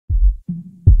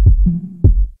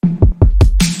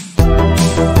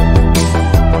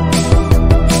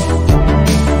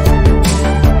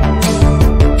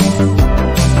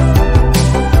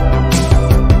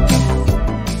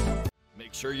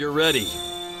ready.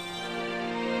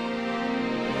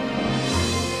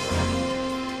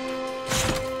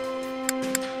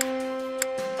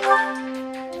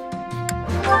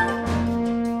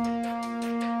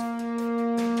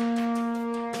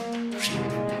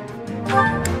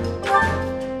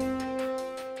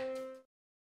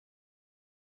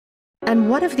 And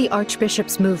what of the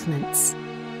Archbishop's movements?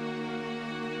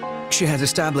 She has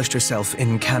established herself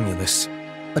in Camulus,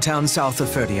 a town south of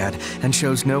Ferdiad, and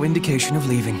shows no indication of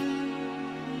leaving.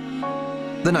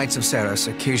 The Knights of Ceres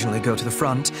occasionally go to the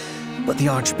front, but the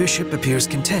Archbishop appears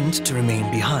content to remain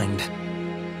behind.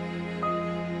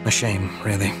 A shame,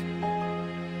 really.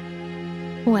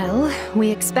 Well, we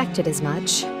expected as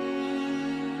much.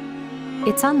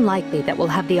 It's unlikely that we'll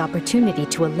have the opportunity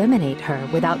to eliminate her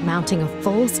without mounting a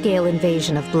full-scale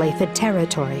invasion of Blaidd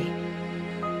territory.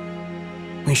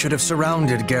 We should have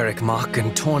surrounded Garrick Mach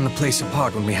and torn the place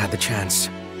apart when we had the chance,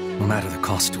 no matter the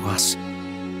cost to us.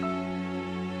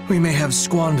 We may have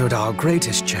squandered our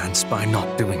greatest chance by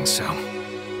not doing so.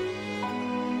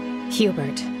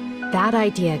 Hubert, that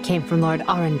idea came from Lord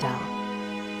Arundel.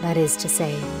 That is to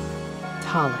say,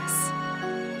 Tallis.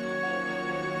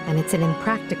 And it's an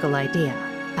impractical idea,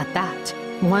 at that.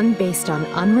 One based on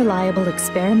unreliable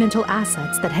experimental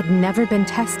assets that had never been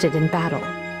tested in battle.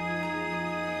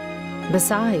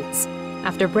 Besides,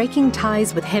 after breaking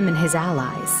ties with him and his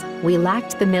allies, we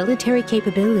lacked the military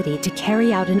capability to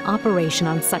carry out an operation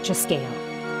on such a scale.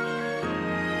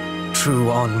 True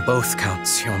on both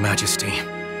counts, Your Majesty.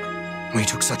 We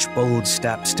took such bold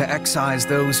steps to excise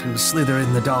those who slither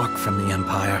in the dark from the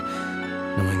Empire,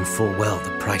 knowing full well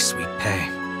the price we'd pay.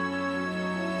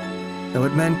 Though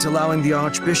it meant allowing the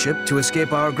Archbishop to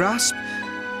escape our grasp,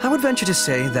 I would venture to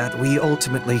say that we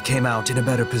ultimately came out in a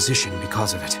better position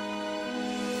because of it.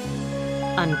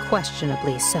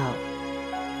 Unquestionably so.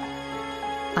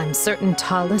 I'm certain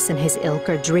Tallis and his ilk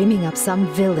are dreaming up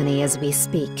some villainy as we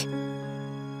speak.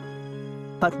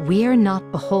 But we're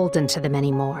not beholden to them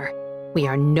anymore. We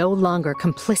are no longer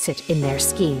complicit in their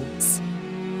schemes.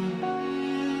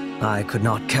 I could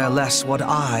not care less what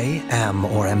I am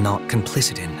or am not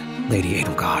complicit in, Lady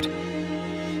Edelgard.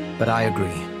 But I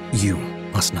agree, you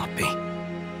must not be.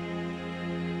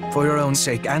 For your own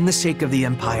sake and the sake of the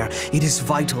Empire, it is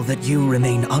vital that you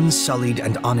remain unsullied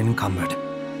and unencumbered.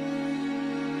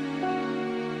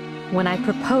 When I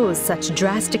proposed such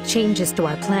drastic changes to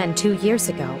our plan 2 years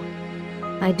ago,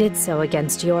 I did so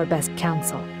against your best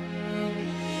counsel.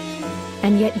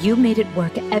 And yet you made it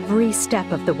work every step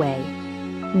of the way.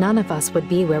 None of us would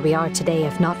be where we are today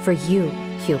if not for you,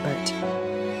 Hubert.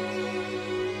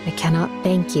 I cannot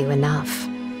thank you enough.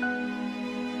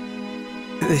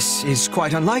 This is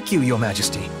quite unlike you, Your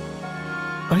Majesty.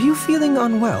 Are you feeling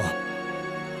unwell?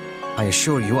 I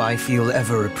assure you I feel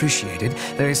ever appreciated.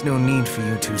 There is no need for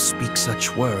you to speak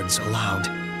such words aloud.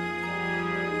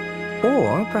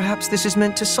 Or perhaps this is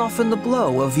meant to soften the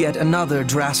blow of yet another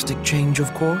drastic change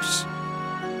of course?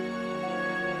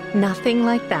 Nothing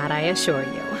like that, I assure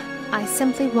you. I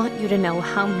simply want you to know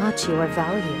how much you are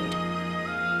valued.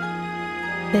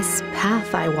 This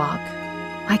path I walk,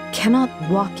 I cannot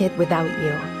walk it without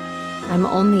you. I'm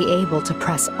only able to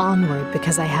press onward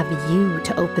because I have you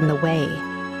to open the way.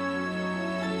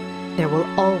 There will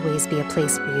always be a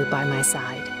place for you by my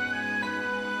side.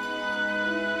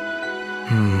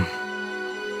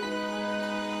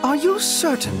 Are you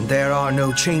certain there are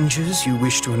no changes you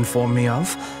wish to inform me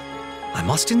of? I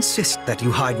must insist that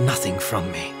you hide nothing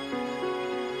from me.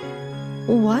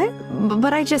 What?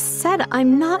 But I just said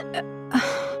I'm not...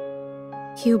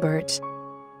 Hubert,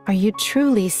 are you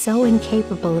truly so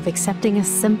incapable of accepting a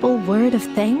simple word of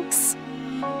thanks?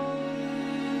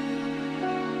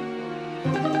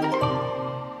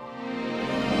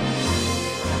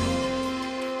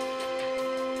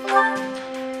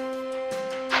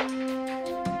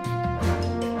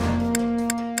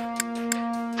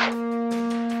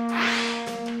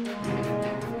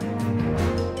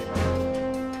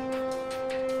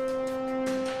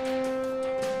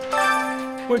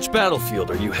 Which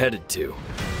battlefield are you headed to?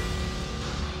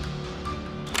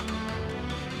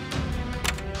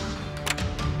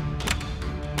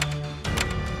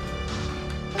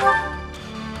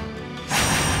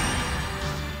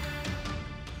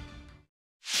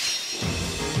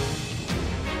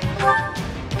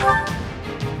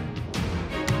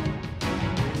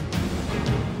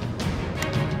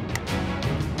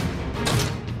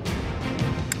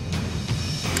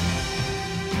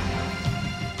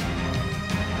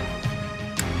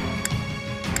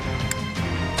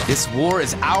 This war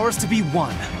is ours to be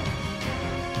won.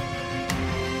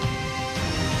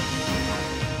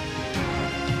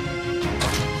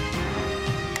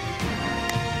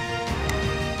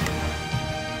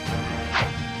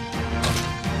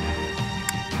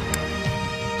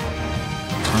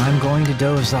 I'm going to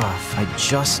doze off. I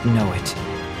just know it.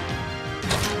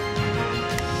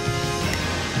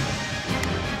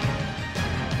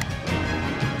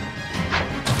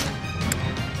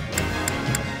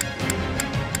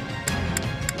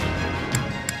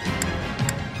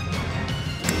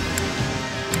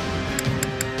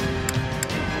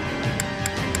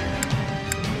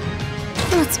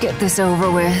 Let's get this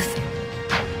over with.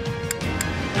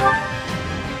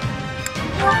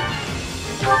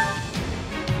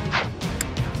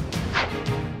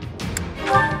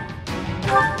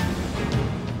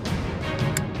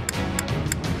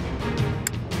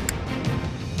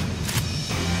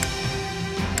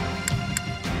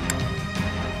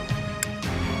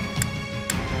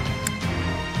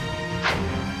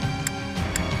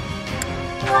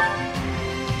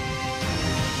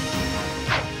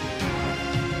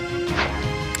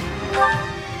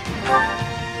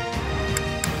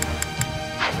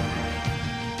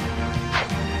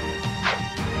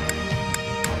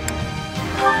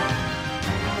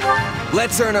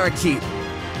 Let's earn our keep.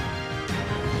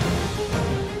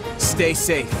 Stay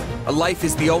safe. A life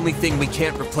is the only thing we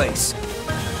can't replace.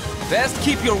 Best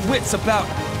keep your wits about.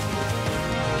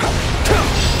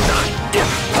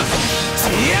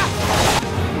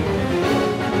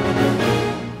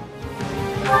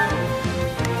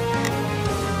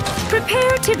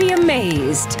 Prepare to be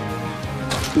amazed.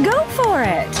 Go for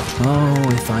it. Oh,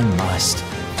 if I must.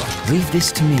 Leave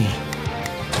this to me.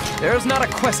 There's not a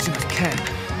question of can.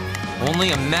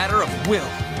 Only a matter of will.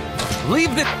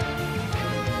 Leave the...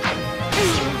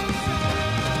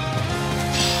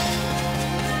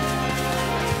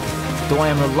 Though I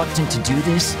am reluctant to do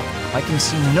this, I can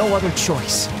see no other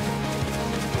choice.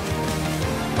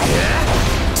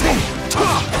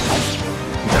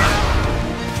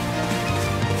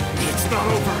 It's not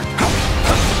over.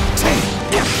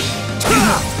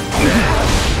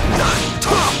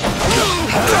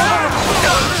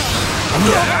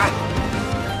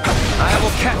 I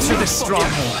will capture this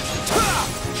stronghold.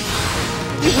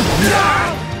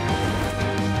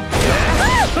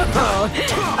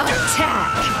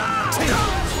 Attack!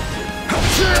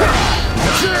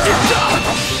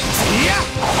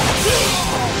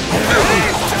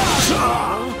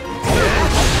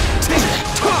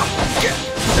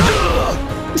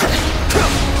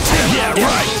 Yeah,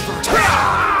 right.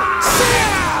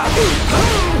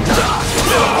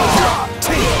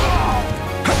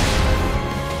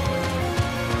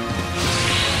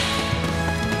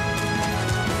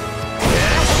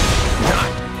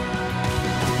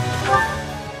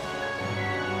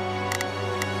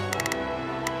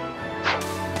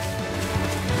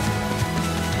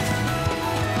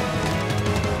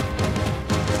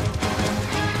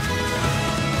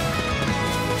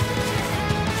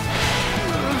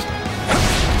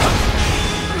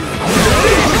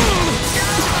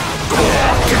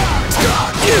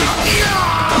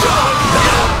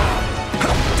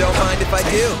 Don't mind if I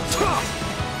do.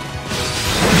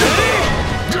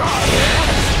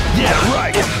 Yeah,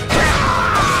 right.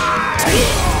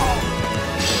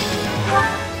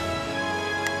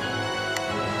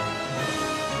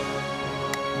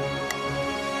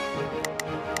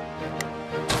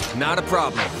 Not a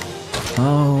problem.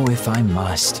 Oh, if I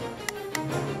must.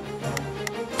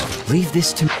 Leave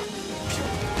this to me.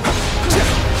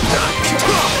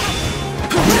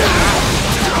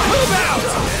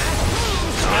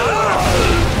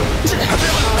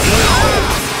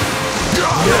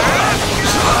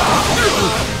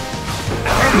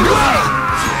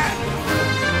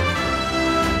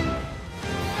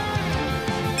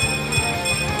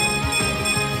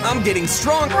 I'm getting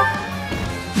stronger.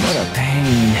 What a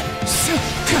pain.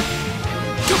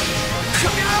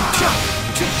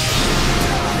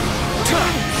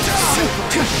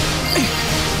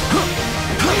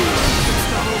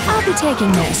 I'll be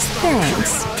taking this,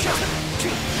 thanks.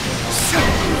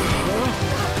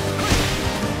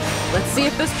 Let's see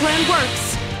if this plan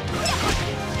works.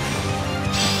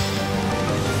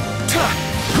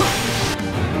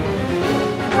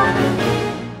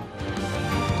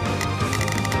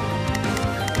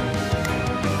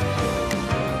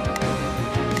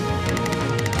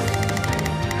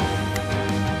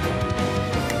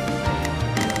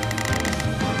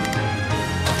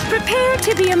 Prepare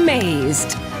to be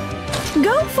amazed.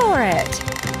 Go for it.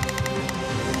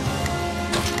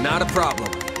 Not a problem.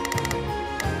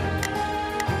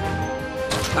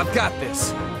 I've got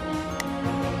this.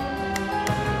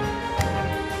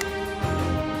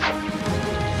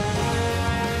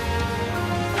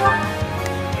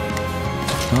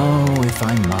 Oh, if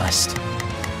I must.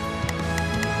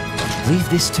 Leave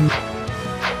this to me.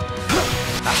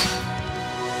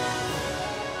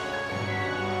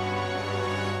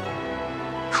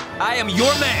 am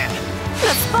your man!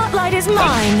 The spotlight is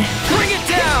mine! Bring it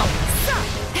down!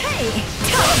 Hey!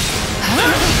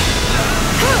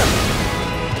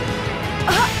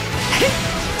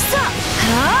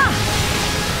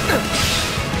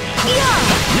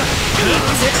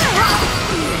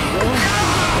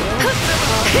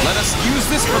 Let us use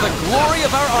this for the glory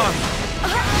of our army!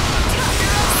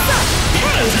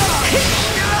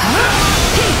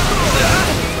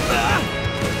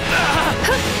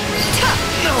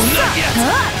 No, not yet!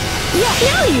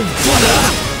 Now you've done it!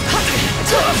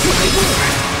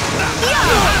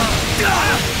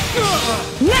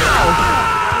 Now!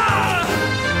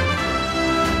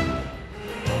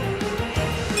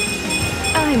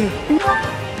 I'm...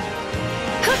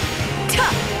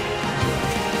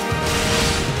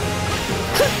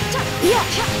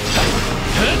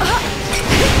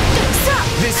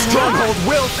 This stronghold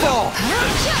will fall!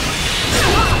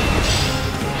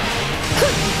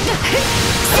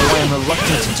 Though I am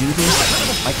reluctant to do this,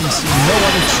 I can see no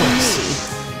other choice.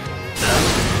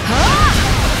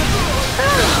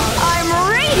 I'm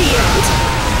radiant!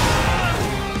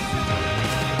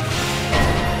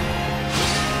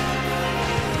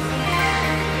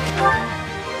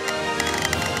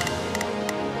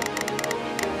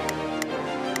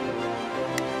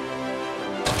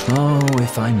 Oh,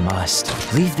 if I must.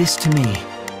 Leave this to me.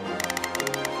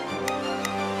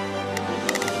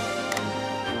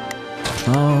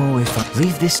 Oh, if I...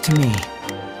 Leave this to me.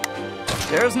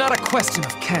 There's not a question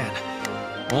of can.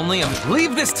 Only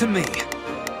leave this to me!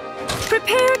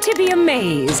 Prepare to be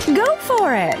amazed. Go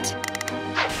for it!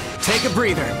 Take a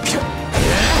breather.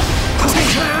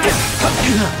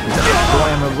 Though I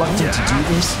am reluctant to do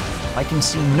this, I can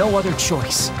see no other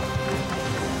choice.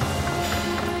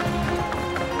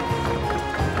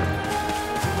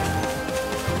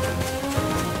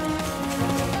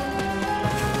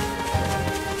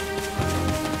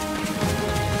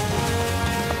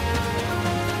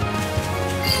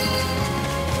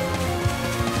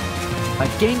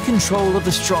 I've gained control of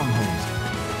the stronghold.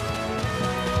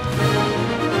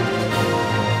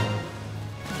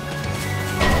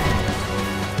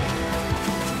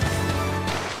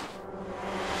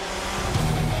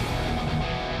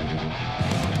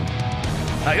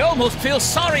 I almost feel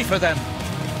sorry for them.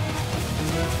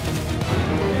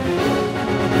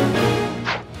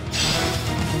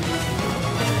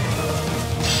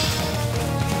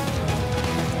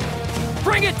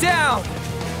 Bring it down!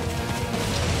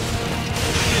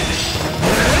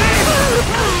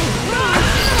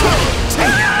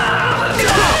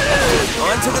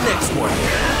 On to the next one.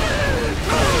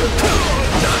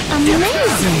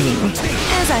 Amazing!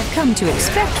 As I've come to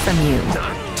expect from you.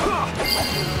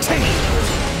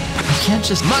 I can't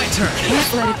just... My turn!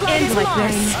 Can't let it end like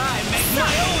this.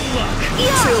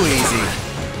 Too easy.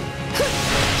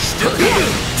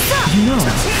 You know,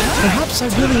 perhaps I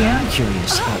really am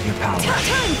curious about your power.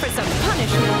 Time for some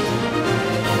punishment.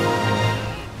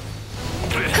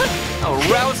 A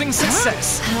rousing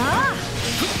success.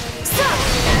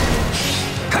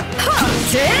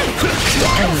 I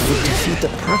would defeat the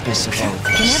purpose of all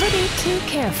Can this. never be too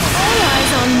careful. All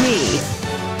eyes on me.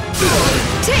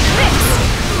 Take this!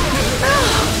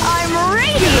 I'm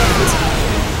radiant!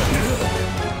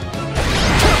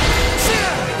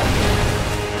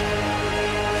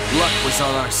 Luck was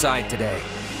on our side today.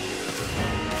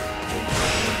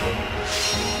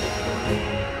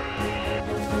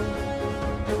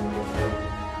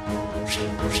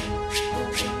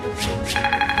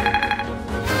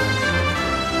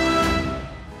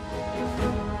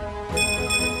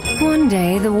 One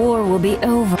day the war will be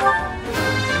over.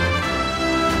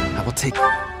 I will take...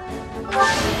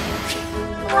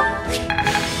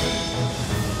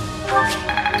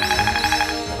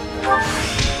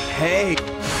 Hey!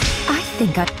 I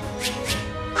think I...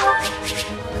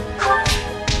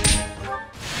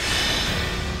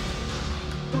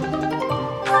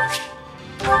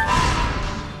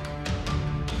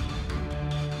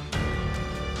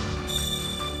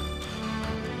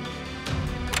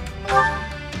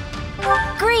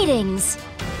 Greetings!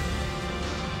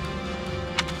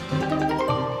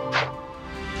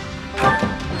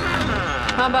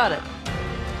 How about it?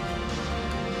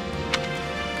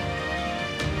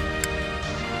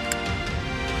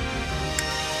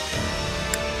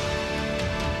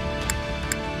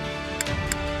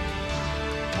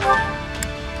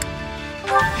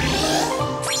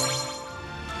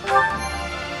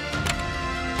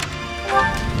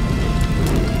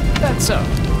 That's so.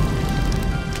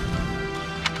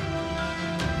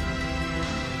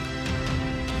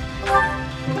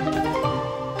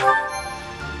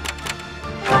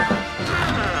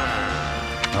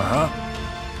 Uh-huh.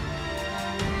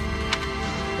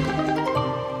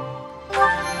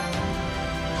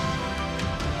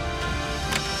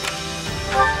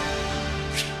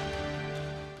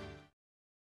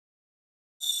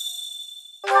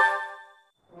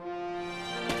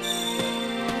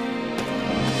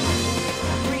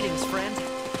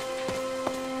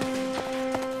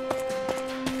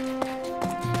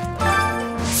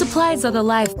 Supplies are the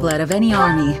lifeblood of any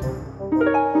army.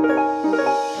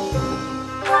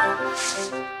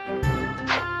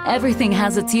 Everything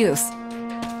has its use.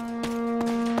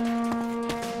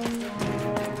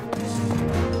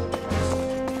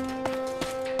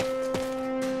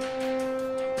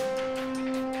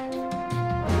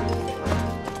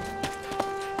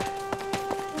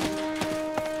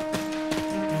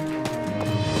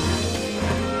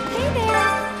 Hey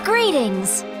there!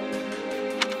 Greetings!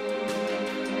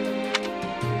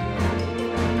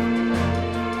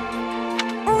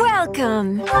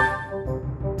 Welcome!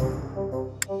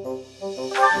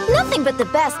 Nothing but the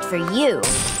best for you.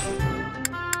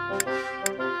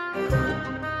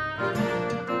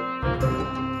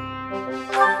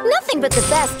 Nothing but the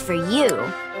best for you.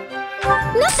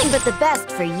 Nothing but the best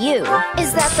for you.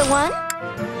 Is that the one?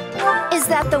 Is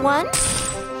that the one?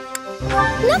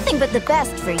 Nothing but the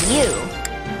best for you.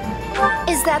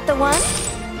 Is that the one?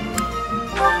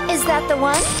 Is that the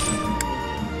one?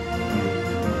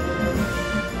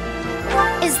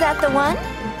 Is that the one?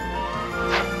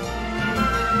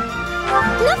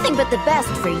 Nothing but the best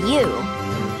for you.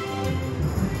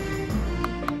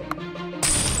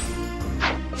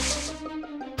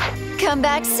 Come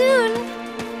back soon.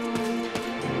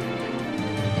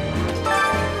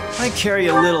 I carry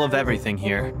a little of everything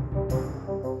here.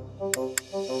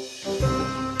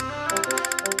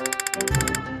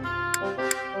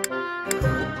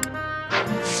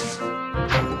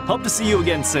 Hope to see you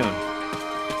again soon.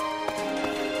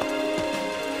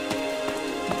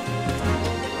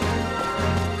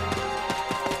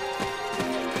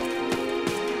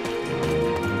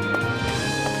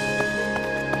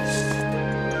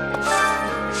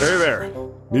 Hey there.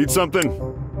 Need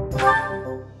something?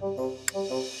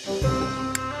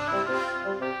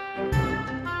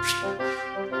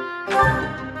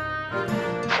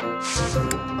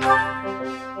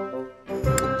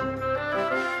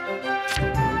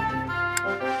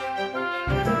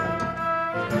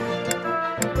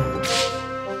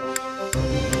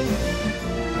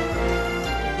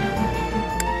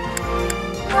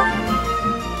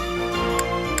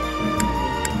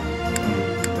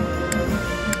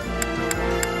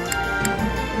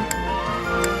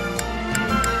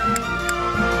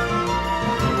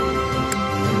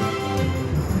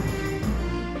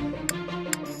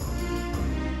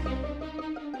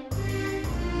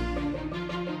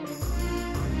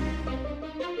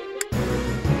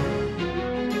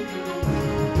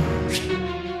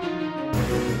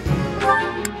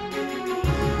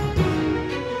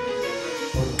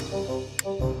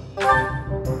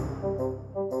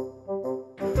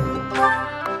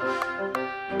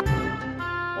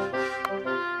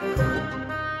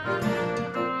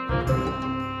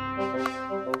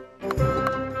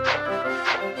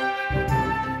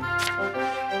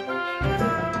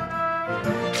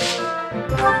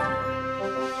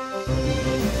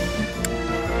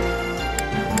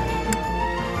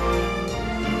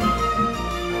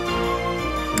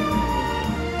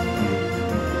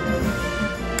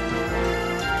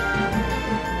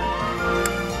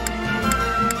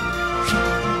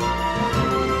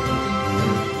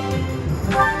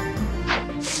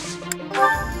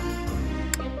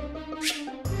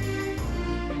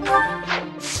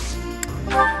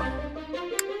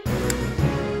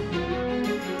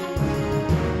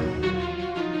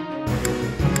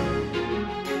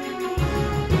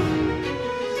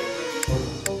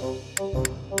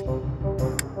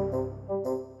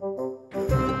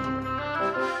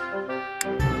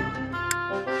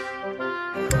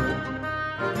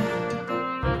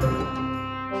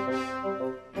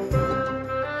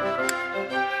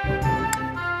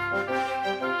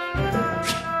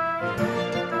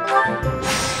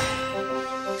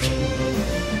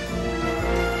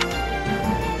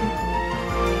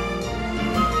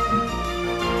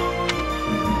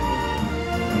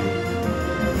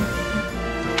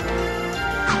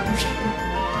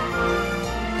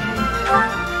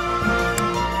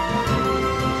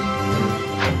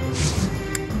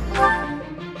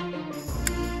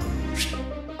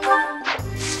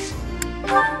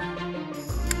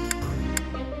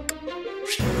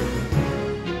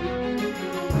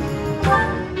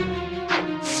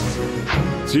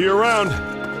 See you around.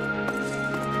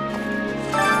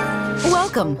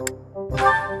 Welcome.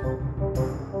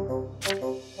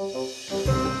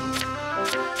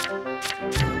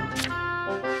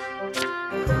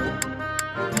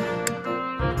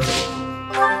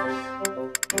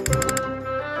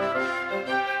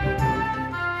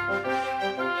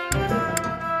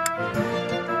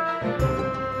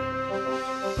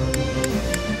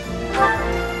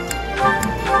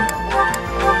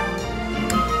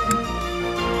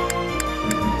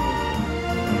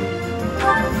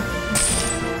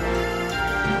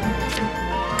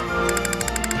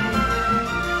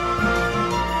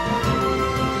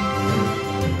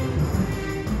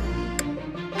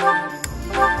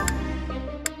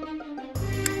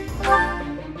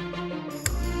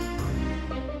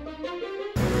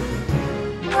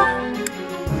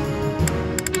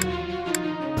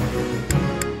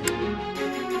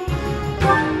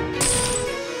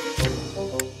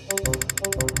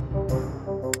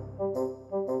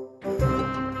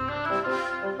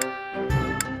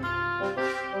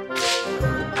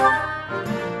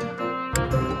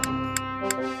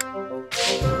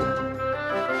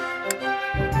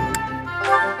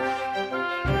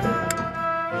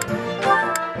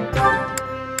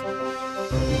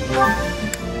 Come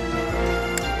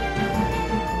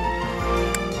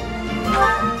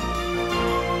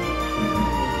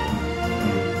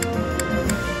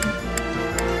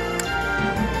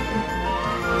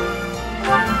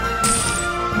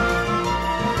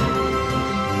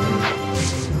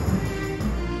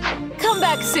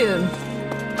back soon.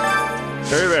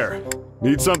 Hey there.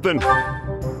 Need something?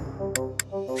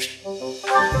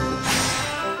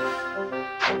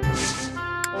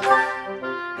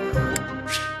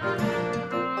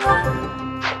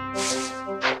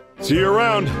 See you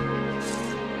around.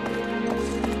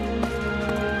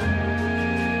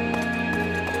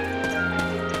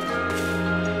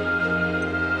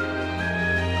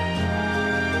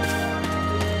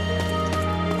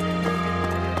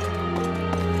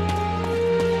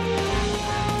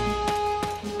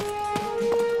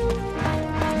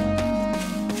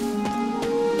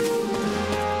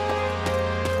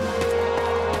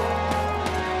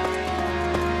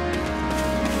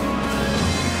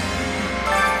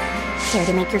 Care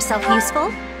to make yourself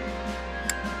useful?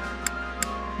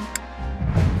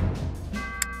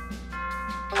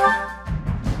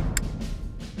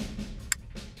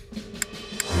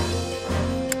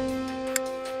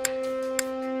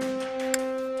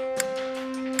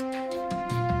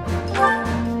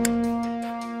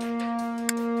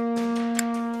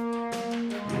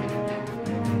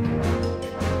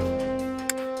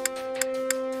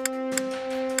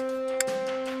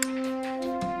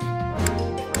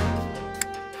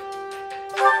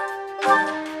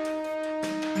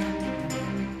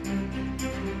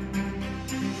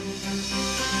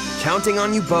 Counting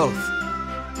on you both.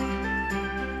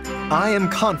 I am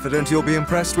confident you'll be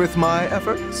impressed with my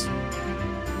efforts.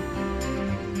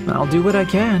 I'll do what I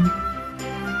can.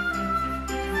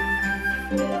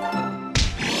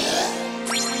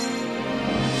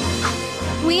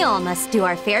 We all must do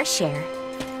our fair share.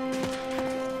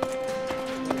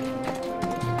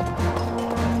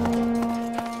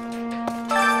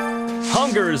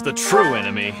 Hunger is the true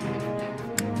enemy.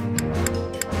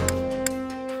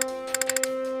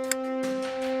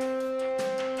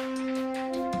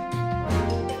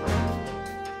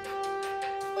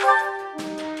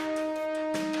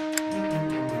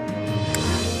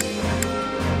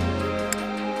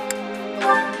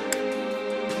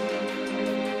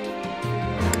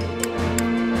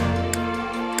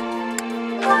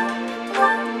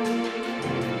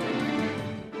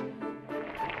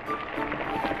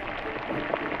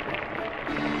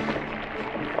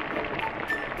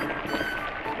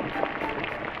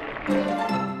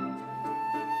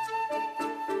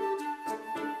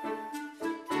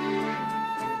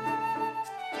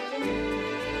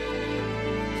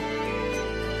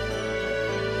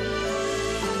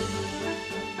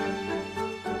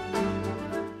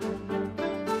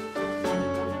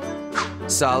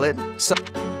 Solid.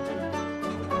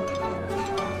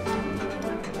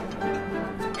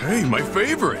 Hey, my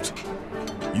favorite.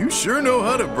 You sure know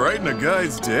how to brighten a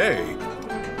guy's day.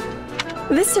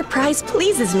 This surprise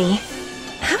pleases me.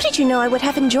 How did you know I would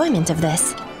have enjoyment of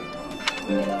this?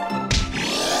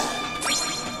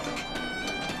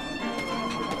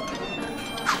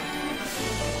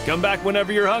 Come back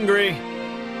whenever you're hungry.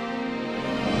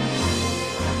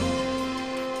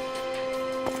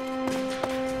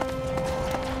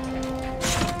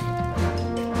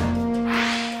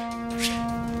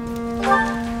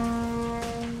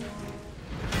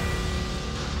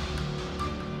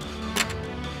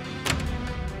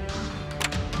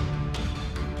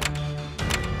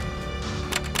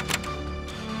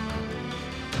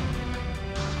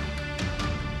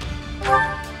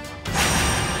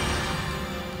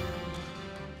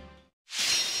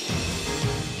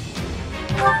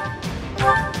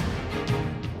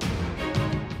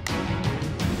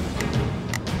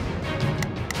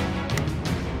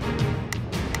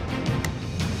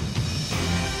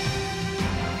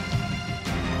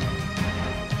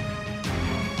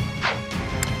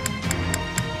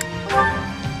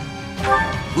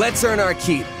 Let's earn our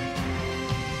keep.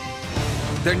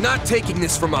 They're not taking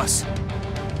this from us.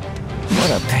 What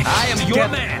a pain. I am your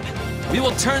man. We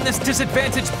will turn this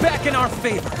disadvantage back in our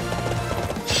favor.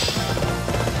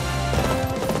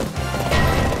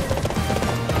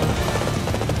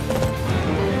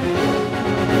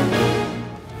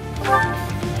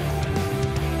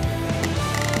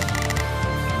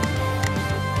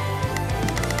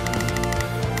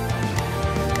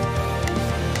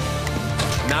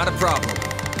 Not a problem.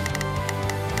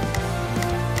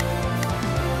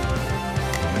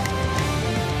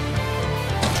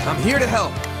 I'm here to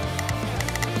help.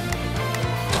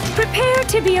 Prepare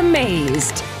to be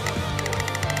amazed.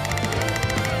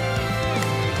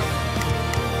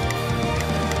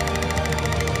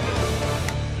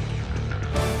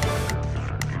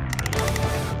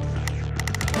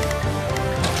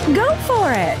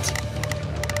 for it.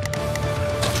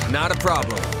 Not a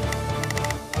problem.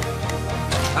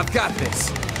 I've got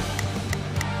this.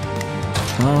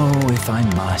 Oh, if I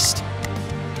must.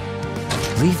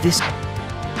 Leave this...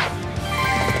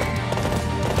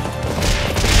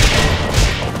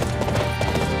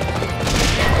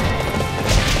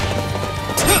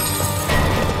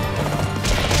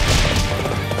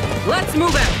 Let's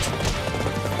move out!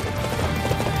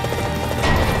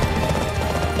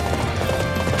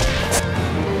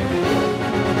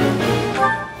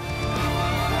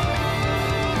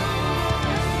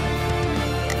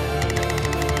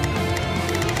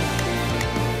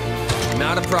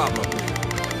 Not a problem.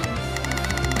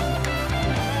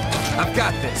 I've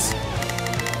got this.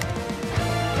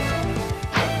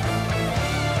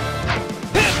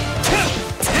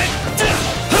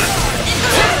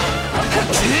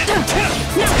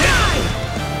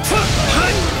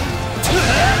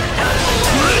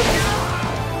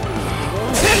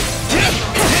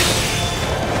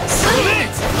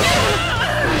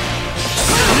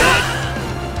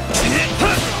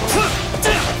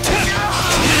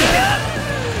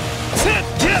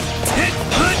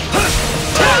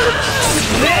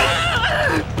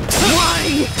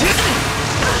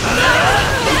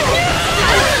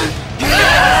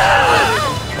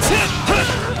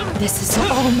 This is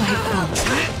all my fault.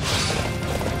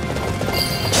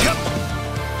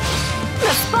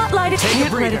 The spotlight is...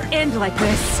 Can't let it end like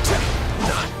this.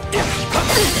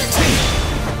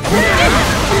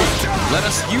 Let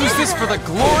us use this for the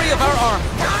glory of our army.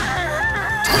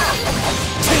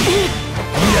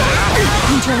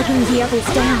 I'm dragging the others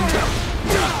down.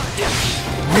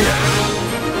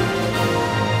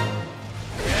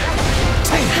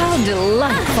 How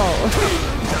delightful.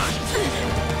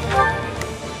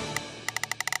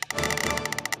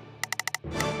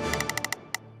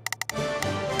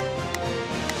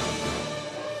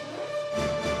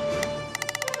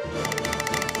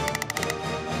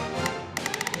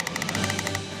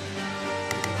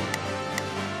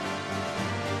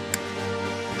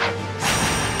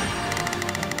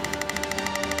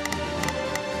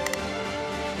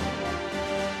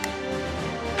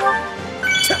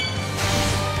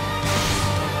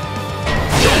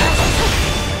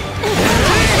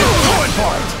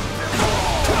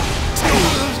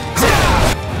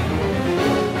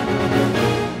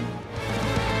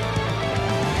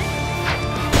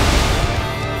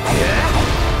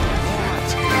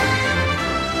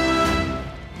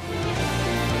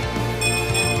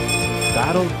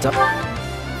 Battle done.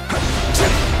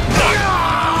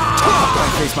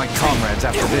 I'll face my comrades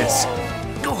after this.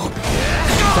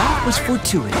 That was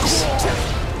fortuitous.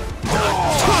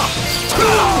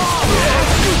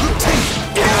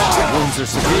 The wounds are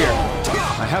severe.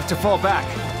 I have to fall back.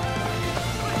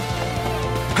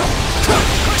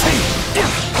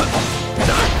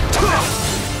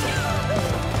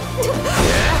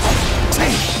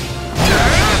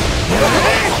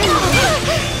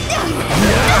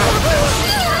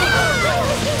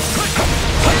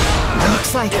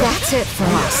 Looks like that's it for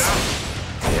us.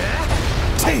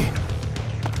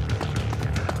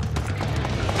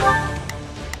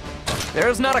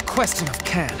 There's not a question of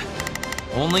can,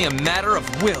 only a matter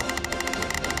of will.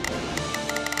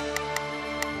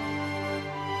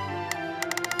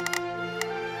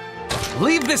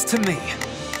 Leave this to me.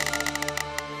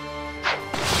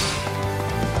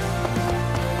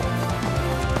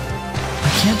 I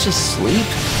can't just sleep.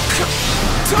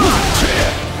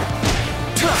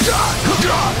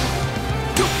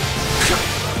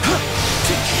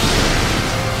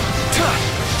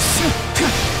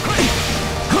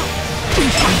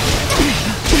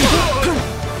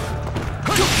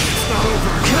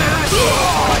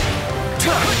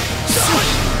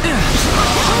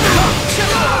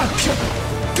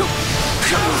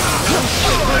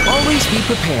 Always be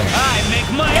prepared. I make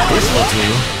my own. This will do.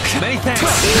 Many thanks.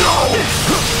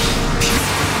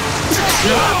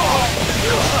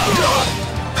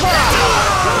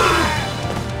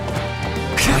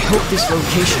 I hope this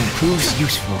location proves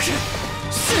useful.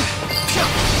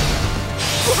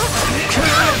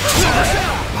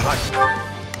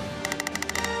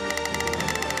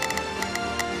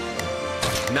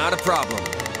 Not a problem.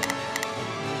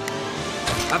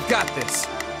 I've got this.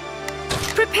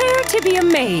 Prepare to be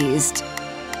amazed.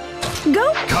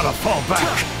 Go. Gotta fall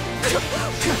back.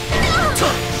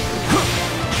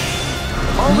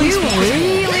 You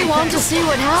really want to see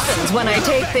what happens when I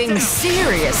take things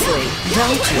seriously,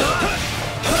 don't you?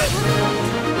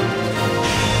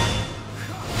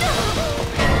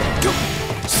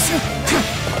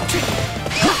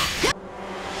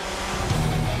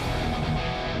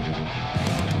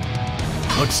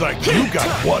 Looks like you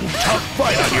got one tough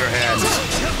fight on your hands.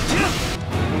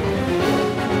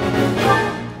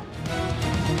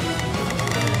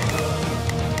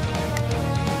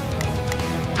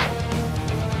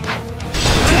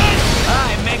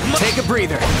 Take a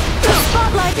breather.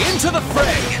 Spotlight! Into the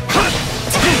fray!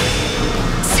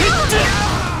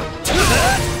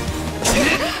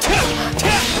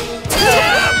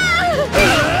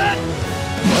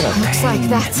 Looks like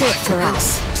that's it for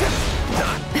us.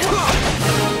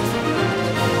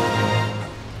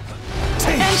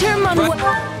 Enter Manuel.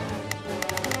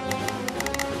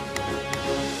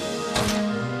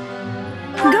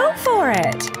 Go for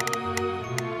it.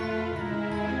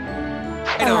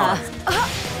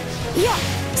 Yeah.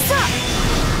 Stop.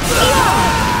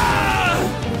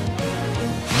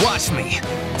 Watch me.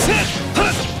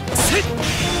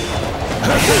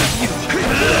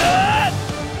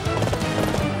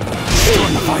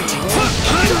 Join the fight.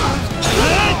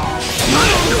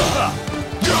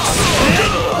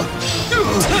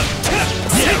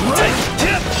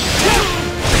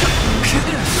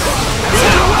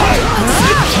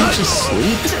 Can't you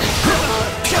sleep?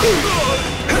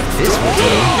 This will do.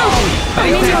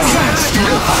 I'm in your hands.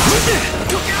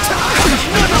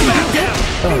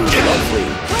 Oh, lovely.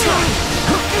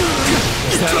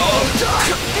 Is that all?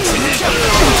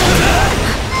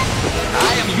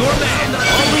 I am your man.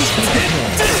 Always be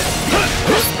prepared.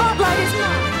 The spotlight is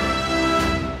mine.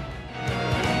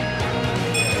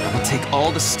 I'll take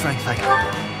all the strength I can.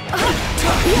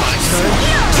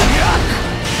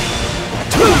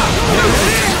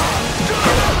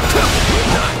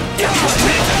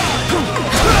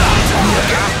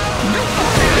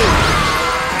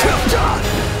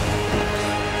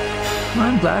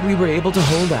 I'm glad we were able to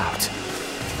hold out.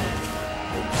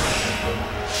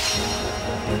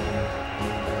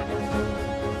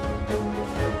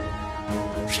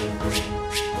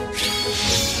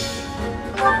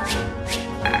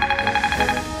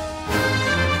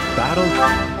 Battle.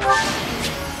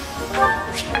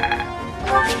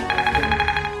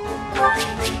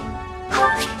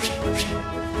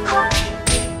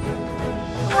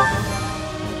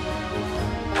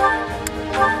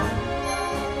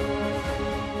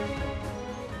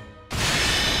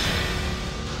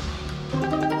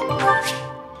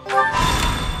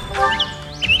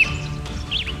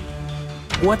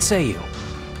 What say you?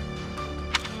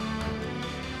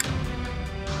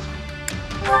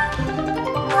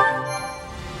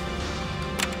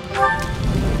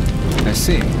 I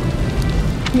see.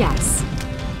 Yes.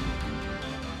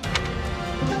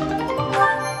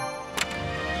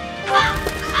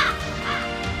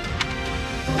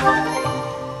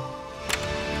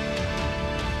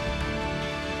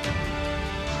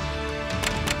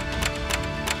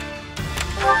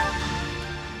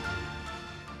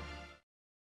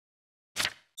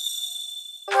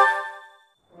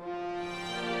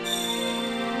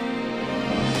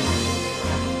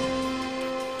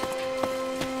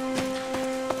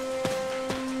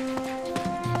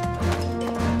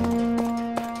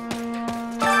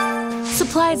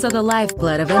 Supplies are the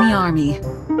lifeblood of any army.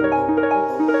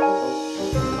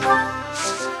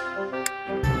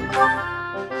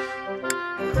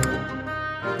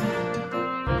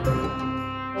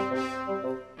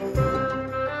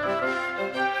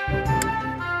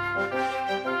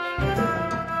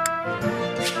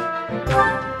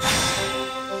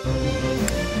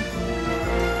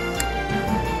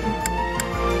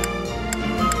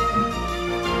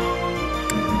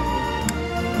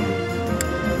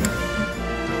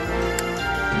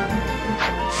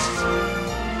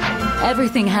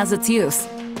 Everything has its use.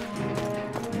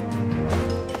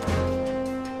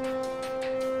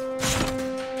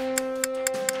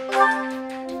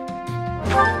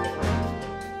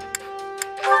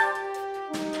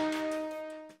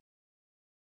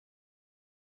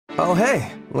 Oh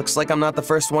hey, looks like I'm not the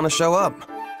first one to show up.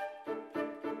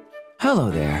 Hello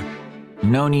there.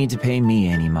 No need to pay me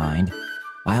any mind.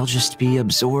 I'll just be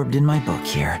absorbed in my book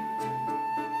here.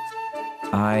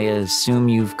 I assume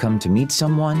you've come to meet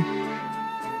someone?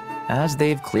 As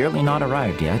they've clearly not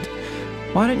arrived yet,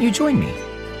 why don't you join me?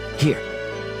 Here.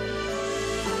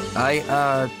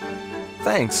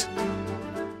 Thanks.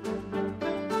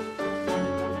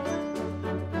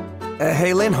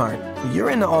 Hey, Linhart,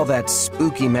 you're into all that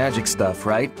spooky magic stuff,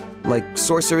 right? Like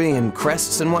sorcery and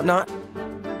crests and whatnot?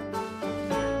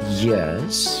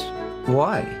 Yes.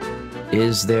 Why?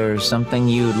 Is there something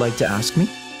you'd like to ask me?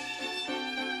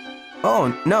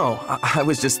 Oh, no. I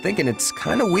was just thinking it's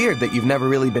kind of weird that you've never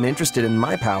really been interested in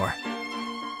my power.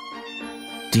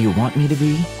 Do you want me to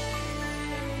be?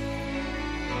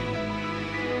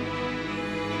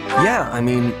 Yeah, I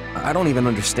mean, I don't even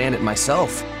understand it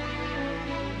myself.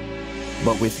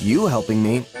 But with you helping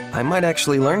me, I might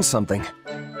actually learn something.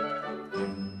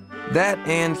 That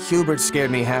and Hubert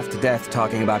scared me half to death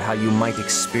talking about how you might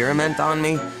experiment on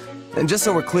me. And just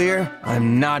so we're clear,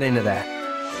 I'm not into that.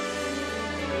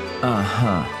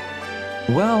 Uh-huh.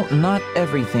 Well, not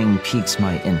everything piques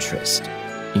my interest.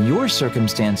 Your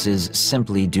circumstances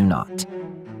simply do not.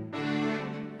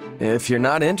 If you're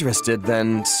not interested,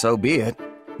 then so be it.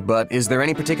 But is there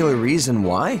any particular reason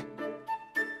why?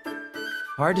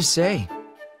 Hard to say.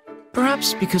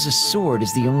 Perhaps because a sword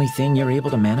is the only thing you're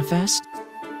able to manifest?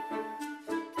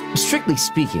 Strictly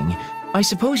speaking, I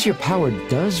suppose your power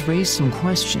does raise some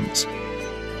questions.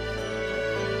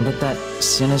 But that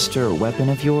sinister weapon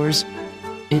of yours,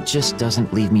 it just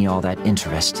doesn't leave me all that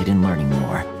interested in learning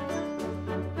more.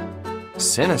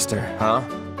 Sinister, huh?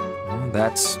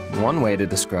 That's one way to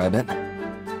describe it.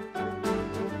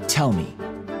 Tell me,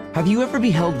 have you ever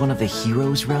beheld one of the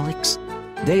hero's relics?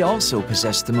 They also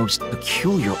possess the most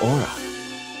peculiar aura.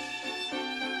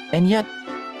 And yet,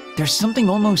 there's something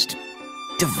almost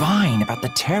divine about the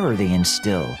terror they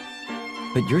instill.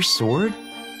 But your sword?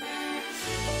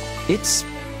 It's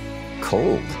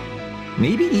cold.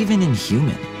 Maybe even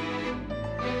inhuman.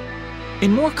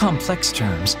 In more complex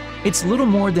terms, it's little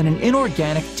more than an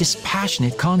inorganic,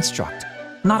 dispassionate construct.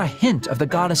 Not a hint of the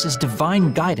goddess's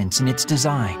divine guidance in its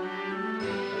design.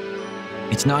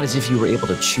 It's not as if you were able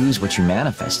to choose what you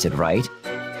manifested, right?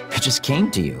 It just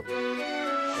came to you.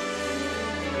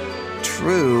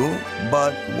 True,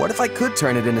 but what if I could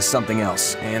turn it into something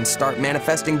else and start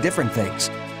manifesting different things?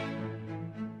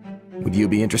 Would you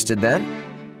be interested then?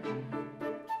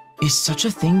 Is such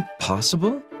a thing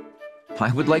possible?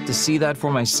 I would like to see that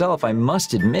for myself, I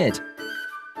must admit.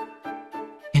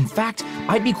 In fact,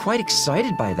 I'd be quite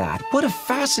excited by that. What a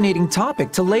fascinating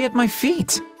topic to lay at my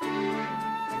feet.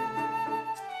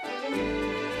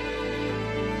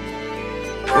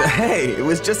 Hey, it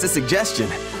was just a suggestion.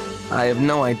 I have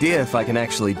no idea if I can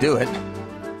actually do it.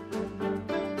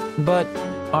 But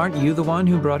aren't you the one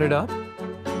who brought it up?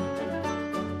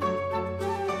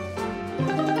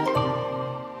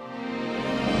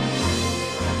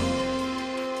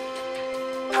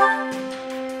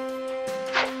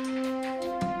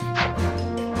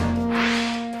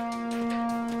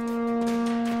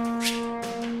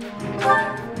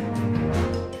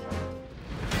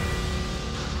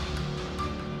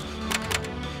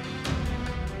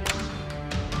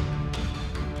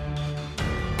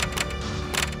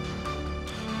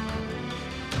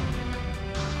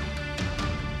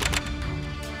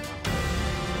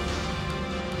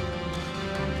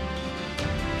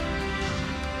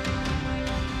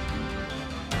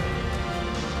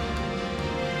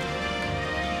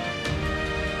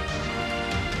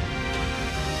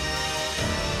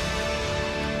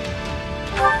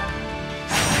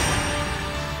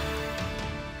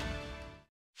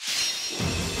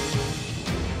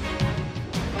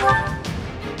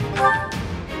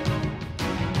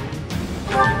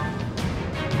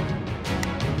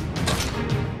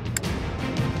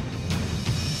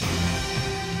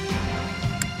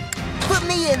 Put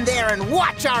me in there and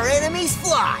watch our enemies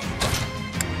fly!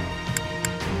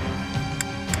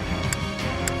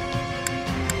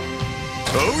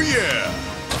 Oh yeah!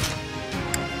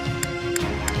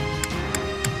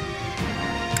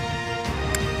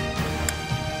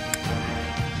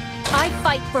 I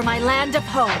fight for my land of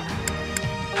home.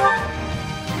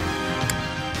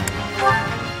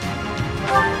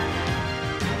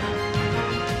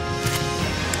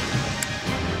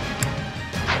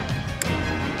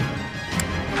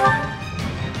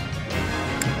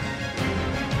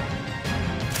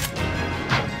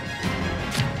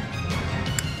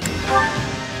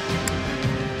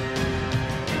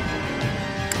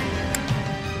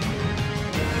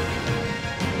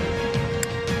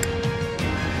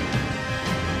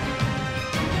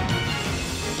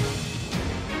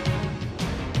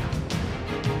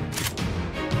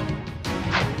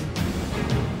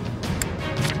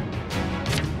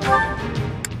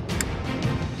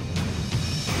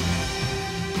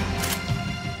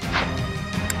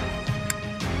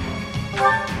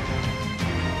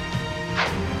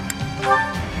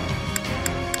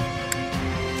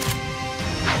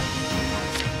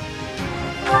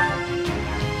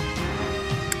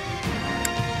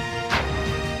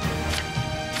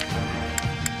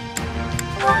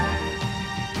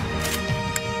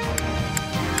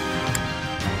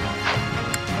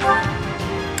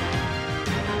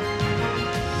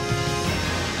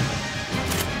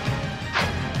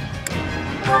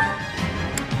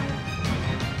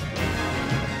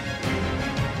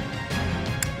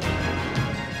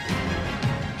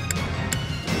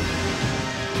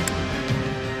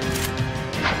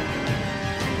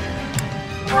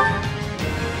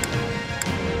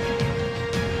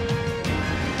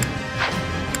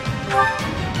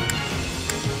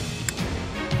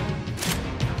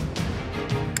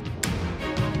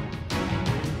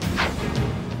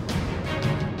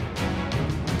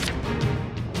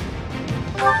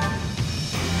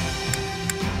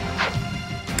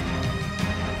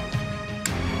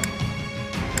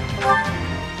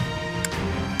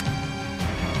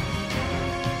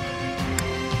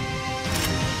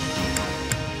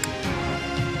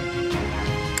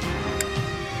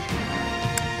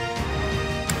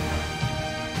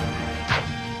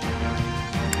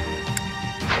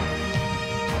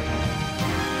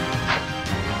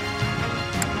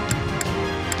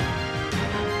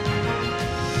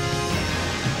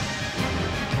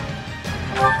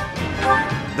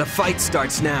 The fight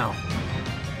starts now.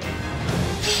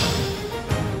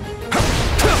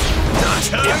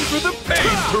 Time for the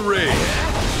pain parade!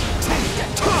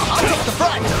 I'll take the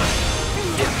front!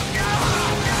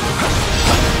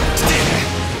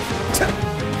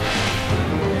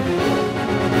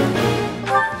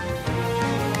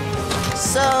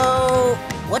 So,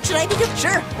 what should I be doing?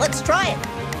 Sure, let's try it.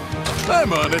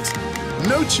 I'm on it.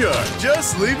 No charge,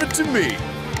 just leave it to me.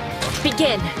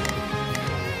 Begin.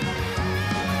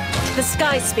 The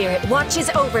Sky Spirit watches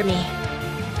over me.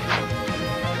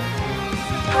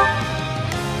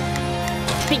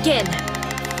 Begin.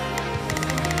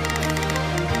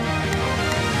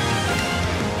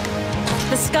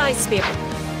 The Sky Spirit.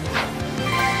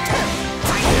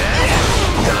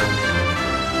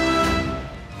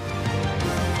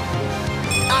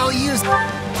 I'll use...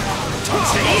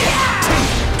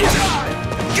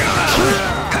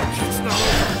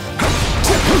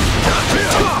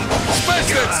 Smash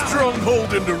that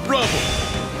stronghold into rubble!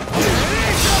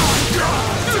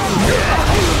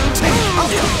 I'll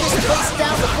take this place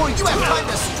down before you have time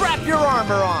to strap your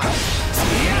armor on!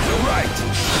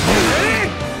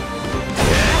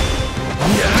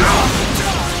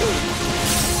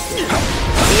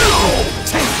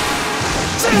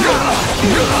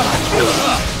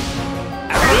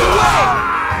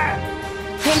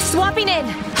 I'm swapping in.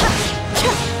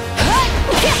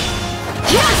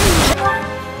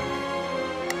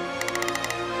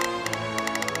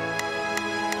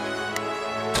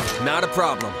 Not a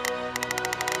problem.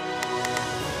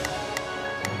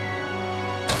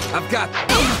 I've got...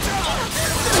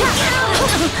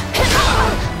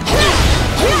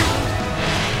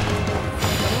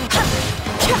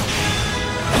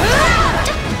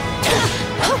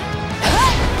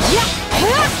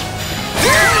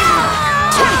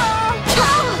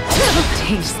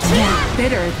 Tastes more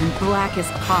bitter than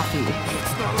blackest coffee.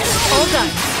 All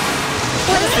done.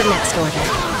 What is the next order?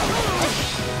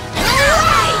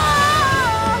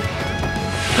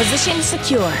 Position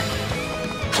secure.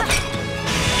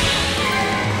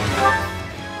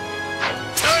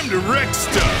 Time to wreck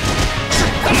stuff!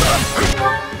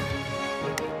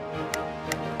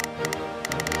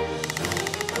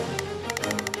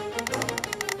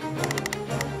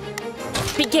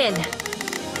 Begin.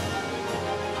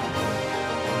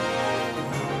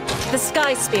 The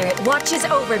Sky Spirit watches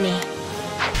over me.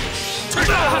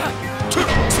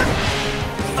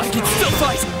 I can still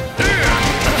fight!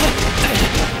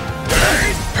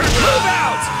 Move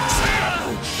out!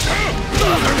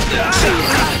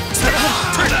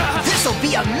 This'll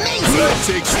be amazing! I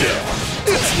take steps.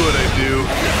 It's what I do.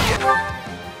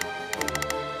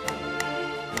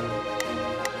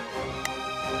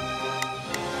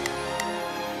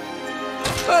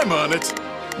 I'm on it.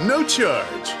 No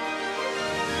charge.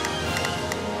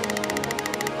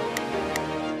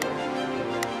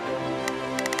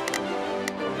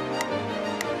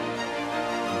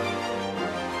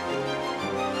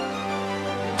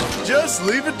 Just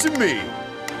leave it to me.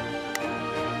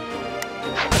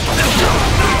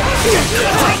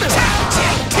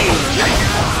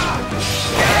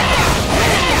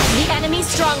 The enemy's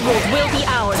stronghold will be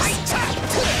ours.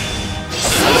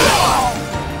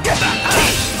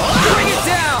 Bring it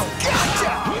down!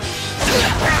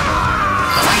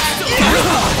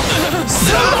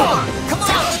 Come on,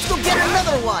 let's go get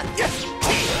another one!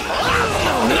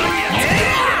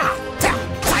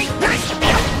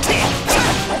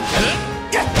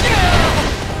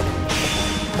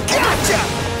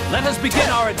 Let us begin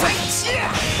our advance!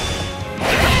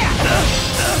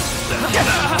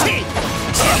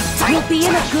 We'll be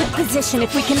in a good position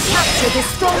if we can capture this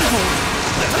stronghold.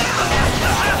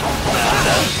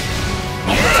 I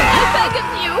beg of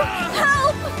you,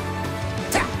 help!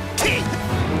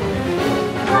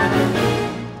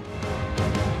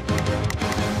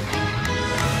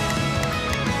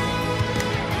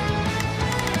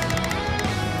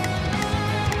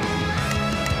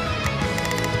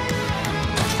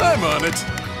 I'm on it.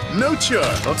 No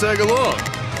charge. I'll tag along.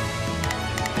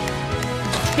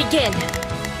 Begin.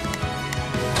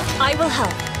 I will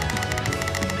help.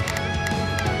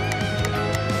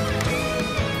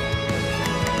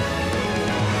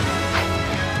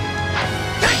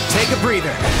 Take a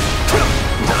breather.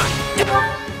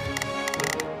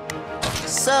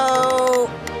 So,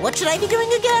 what should I be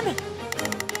doing again?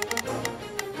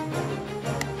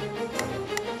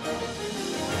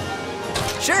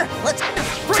 Sure, let's...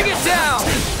 Bring it down!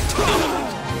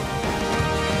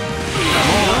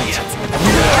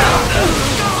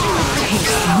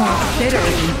 Tastes more bitter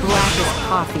than blackest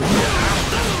coffee.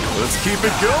 Let's keep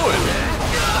it going.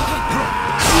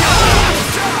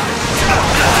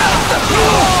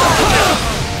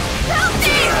 Help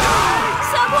me!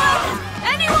 Someone!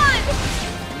 Anyone!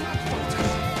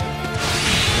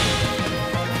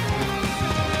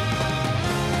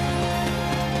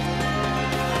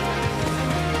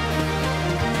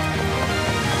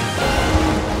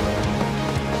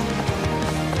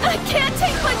 I can't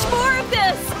take much more of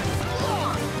this!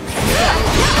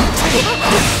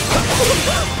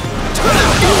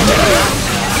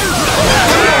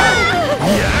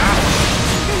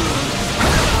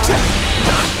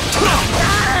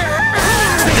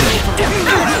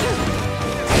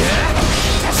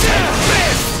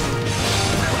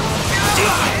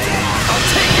 I'll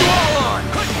take you all on!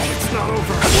 It's not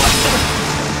over.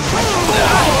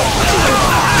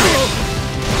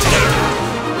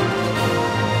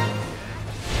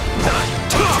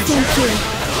 Thank you.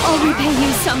 I'll repay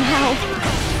you somehow.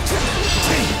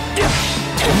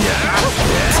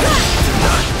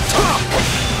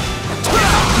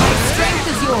 My strength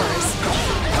is yours.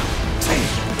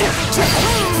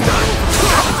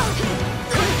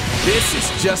 This is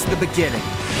just the beginning.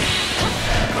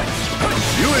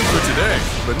 You in for today,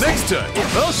 but next time,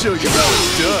 I'll show you how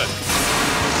it's done.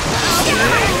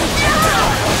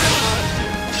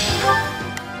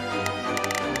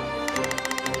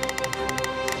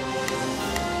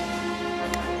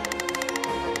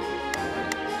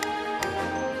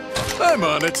 I'm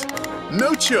on it.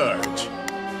 No charge.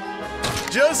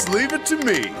 Just leave it to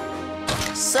me.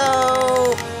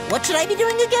 So, what should I be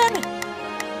doing again?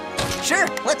 Sure,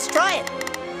 let's try it.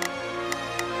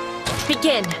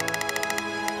 Begin.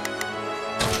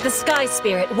 The Sky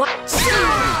Spirit, what?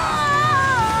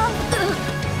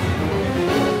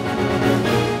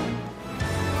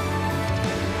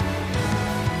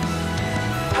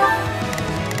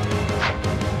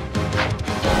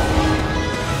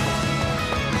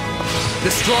 The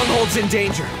stronghold's in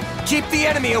danger. Keep the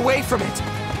enemy away from it.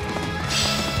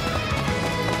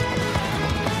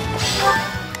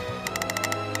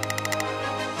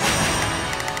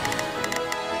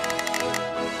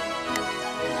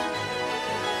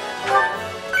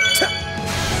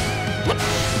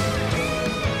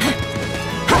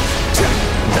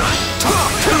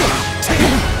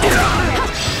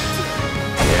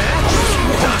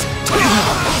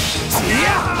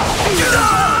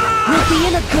 We'll be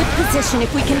in a good position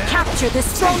if we can capture this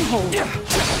stronghold.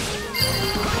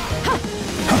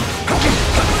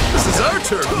 This is our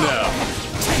turf now.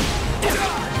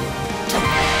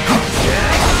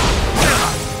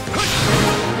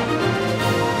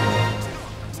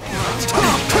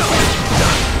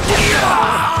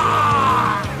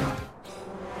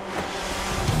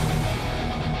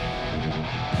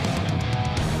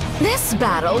 This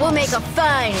battle will make a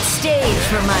fine stage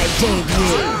for my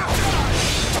debut.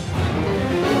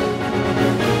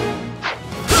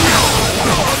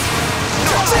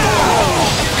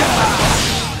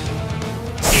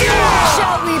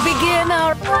 Shall we begin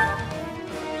our...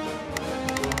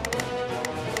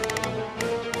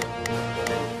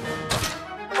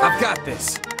 I've got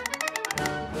this.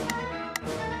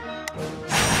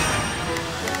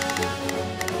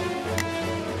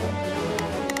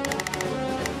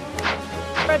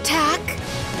 attack?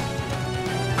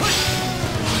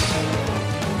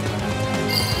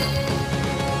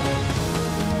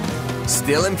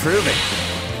 Still improving.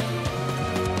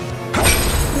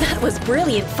 That was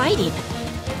brilliant fighting,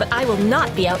 but I will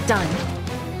not be outdone.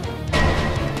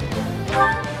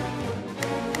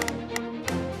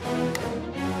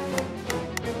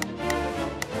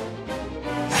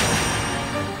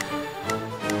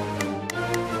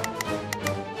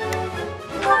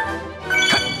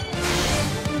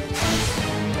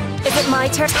 Is it my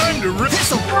turn? Time to rip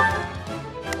some.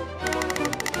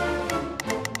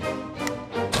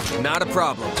 Not a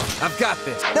problem. I've got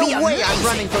this. No way I'm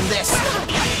running from this.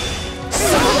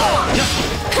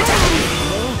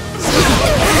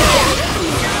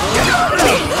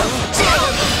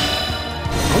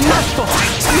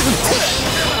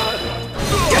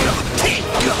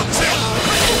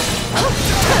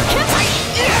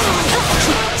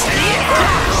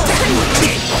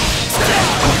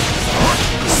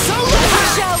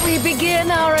 Shall we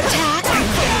begin our attack?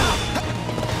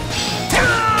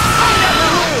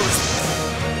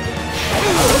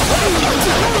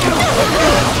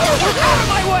 Out of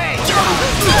my way!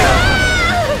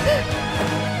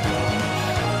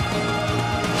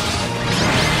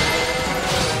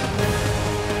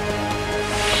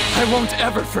 I won't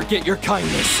ever forget your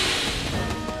kindness.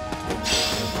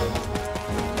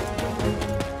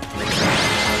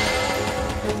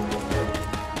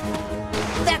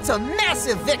 That's a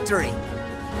massive victory!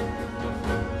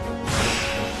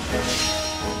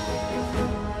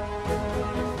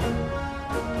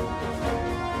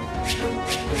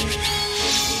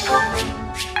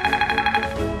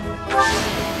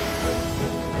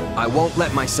 I won't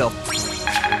let myself...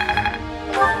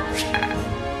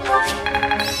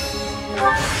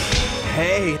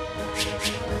 Hey!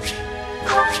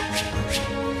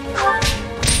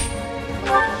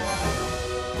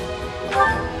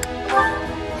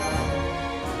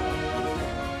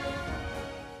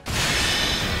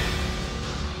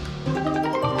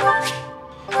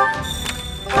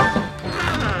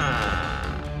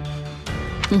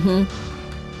 Mm-hmm.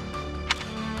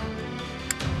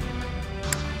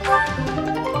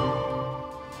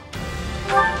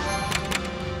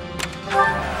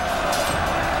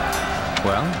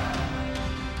 Well?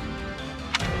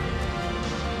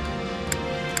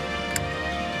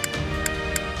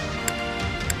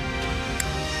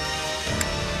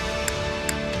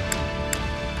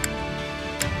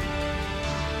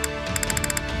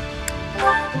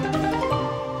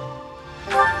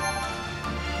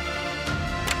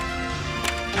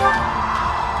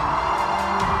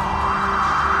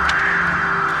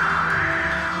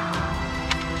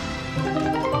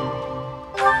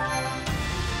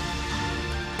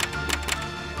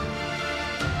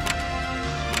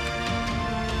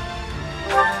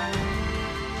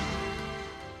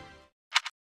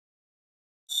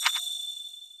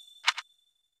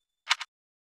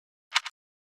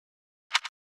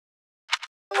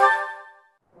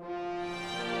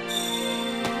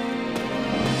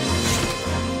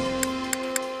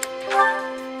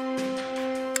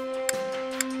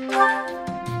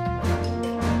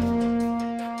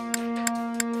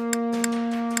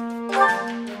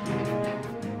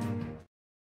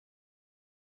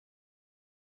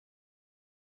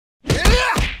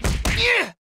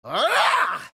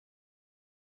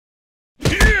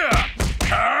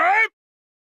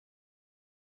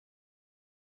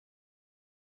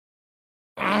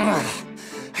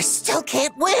 I still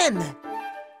can't win!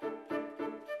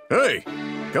 Hey,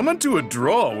 coming to a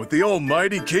draw with the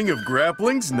almighty king of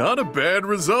grappling's not a bad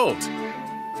result.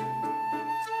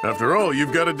 After all,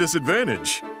 you've got a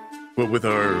disadvantage. What with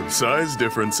our size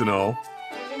difference and all.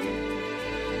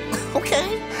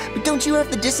 Okay, but don't you have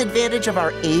the disadvantage of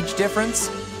our age difference?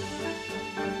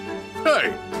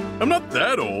 Hey, I'm not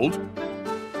that old.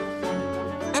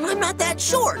 And I'm not that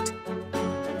short.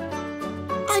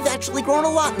 I've actually grown a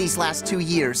lot in these last 2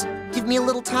 years. Give me a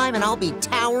little time and I'll be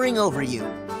towering over you.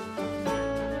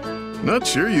 Not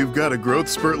sure you've got a growth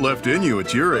spurt left in you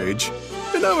at your age.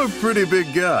 And I'm a pretty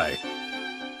big guy.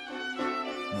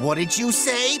 What did you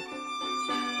say?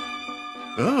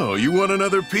 Oh, you want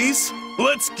another piece?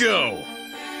 Let's go!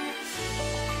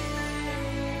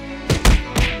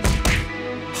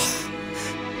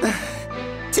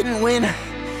 Didn't win.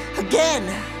 Again.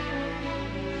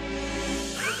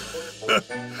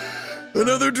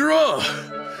 Another draw!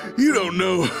 You don't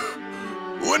know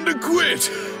when to quit!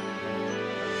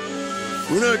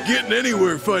 We're not getting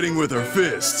anywhere fighting with our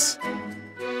fists.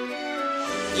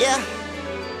 Yeah,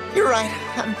 you're right.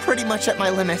 I'm pretty much at my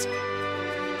limit.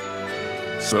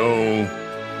 So,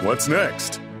 what's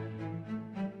next?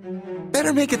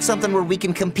 Better make it something where we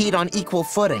can compete on equal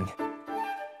footing.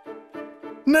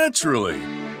 Naturally.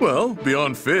 Well,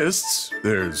 beyond fists,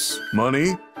 there's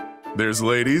money, there's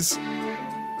ladies.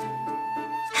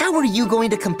 How are you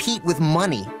going to compete with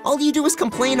money? All you do is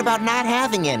complain about not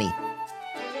having any.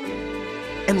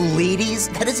 And ladies?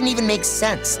 That doesn't even make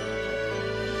sense.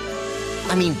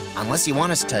 I mean, unless you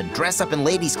want us to dress up in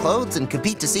ladies' clothes and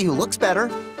compete to see who looks better.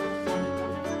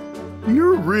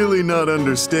 You're really not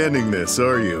understanding this,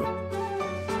 are you?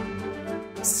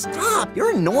 Stop,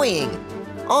 you're annoying.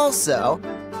 Also,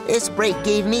 this break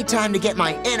gave me time to get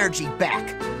my energy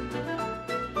back.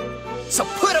 So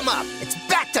put 'em up! It's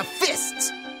back to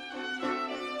fists!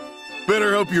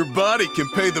 Better hope your body can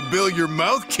pay the bill your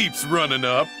mouth keeps running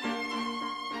up.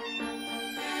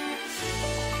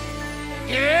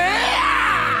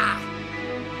 Yeah!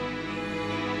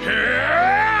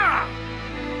 Yeah!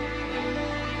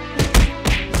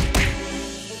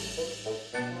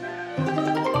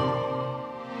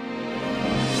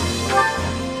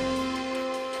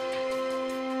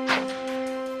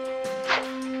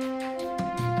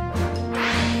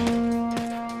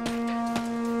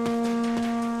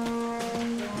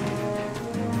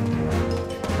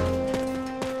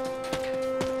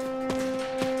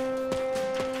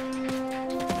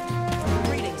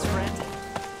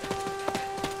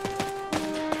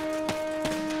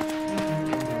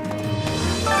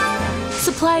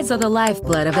 Supplies are the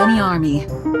lifeblood of any army.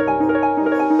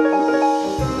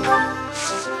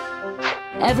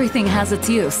 Everything has its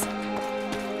use.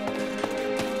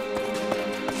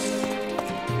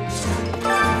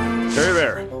 Hey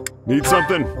there. Need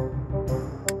something?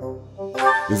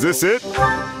 Is this it?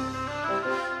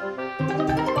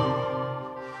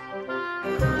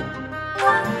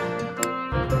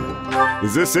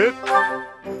 Is this it?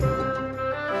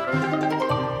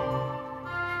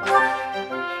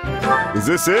 Is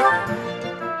this it?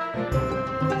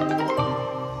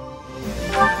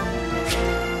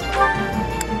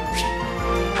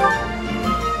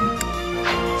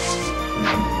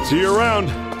 See you around.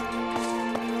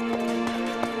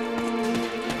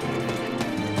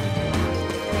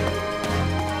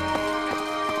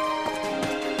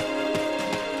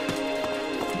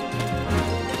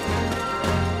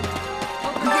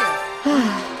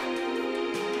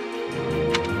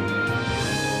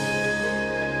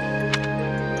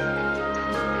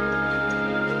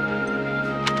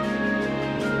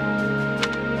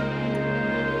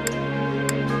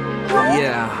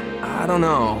 Yeah, I don't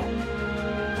know.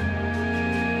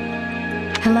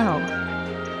 Hello.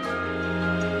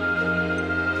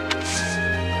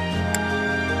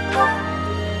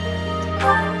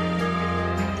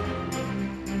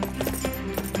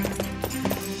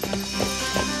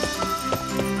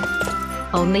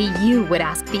 Only you would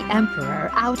ask the Emperor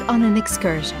out on an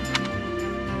excursion.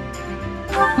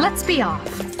 Let's be off.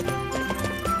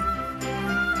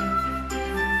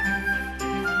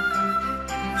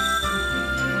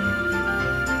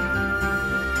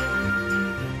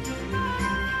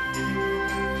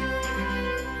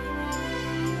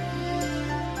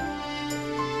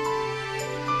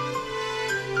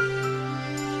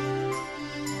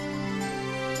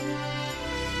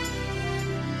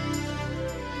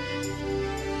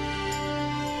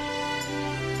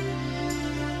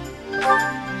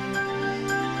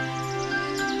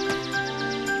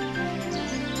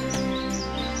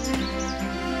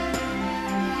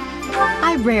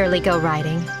 I rarely go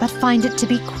riding, but find it to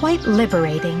be quite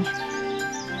liberating.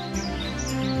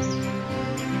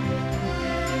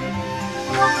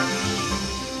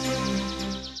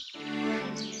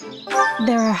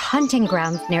 There are hunting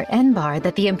grounds near Enbar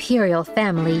that the Imperial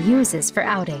family uses for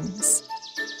outings.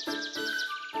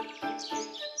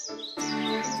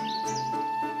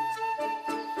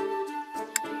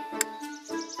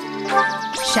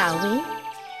 Shall we?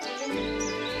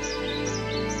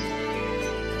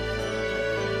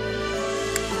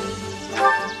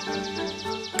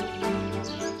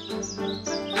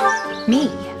 Me?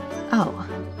 Oh,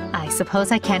 I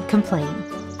suppose I can't complain.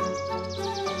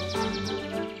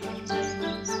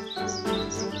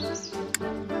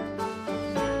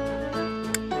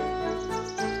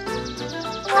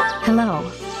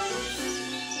 Hello.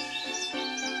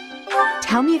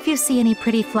 Tell me if you see any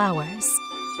pretty flowers.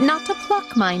 Not to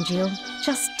pluck, mind you,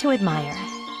 just to admire.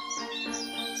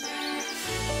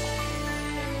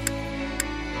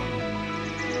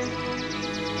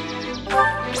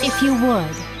 If you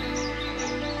would.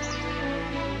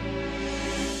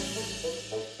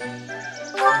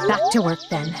 Back to work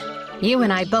then. You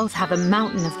and I both have a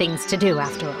mountain of things to do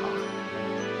after all.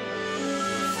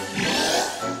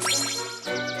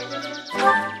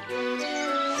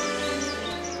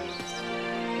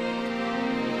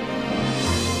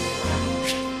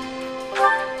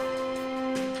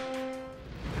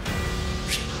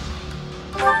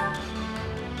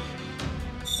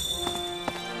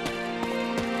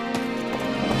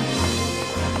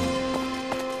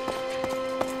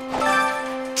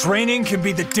 Training can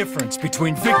be the difference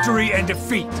between victory and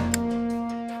defeat.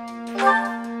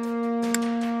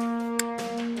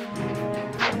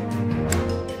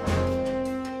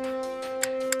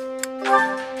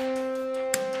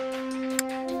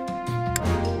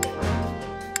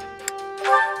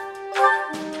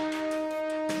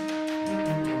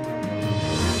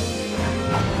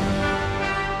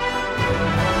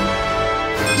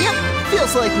 Yep,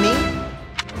 feels like me.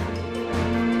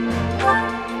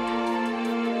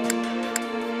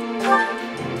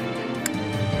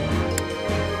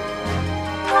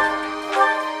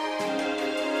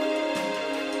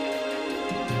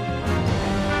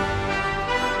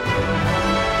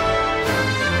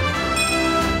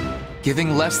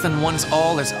 Giving less than one's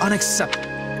all is unacceptable.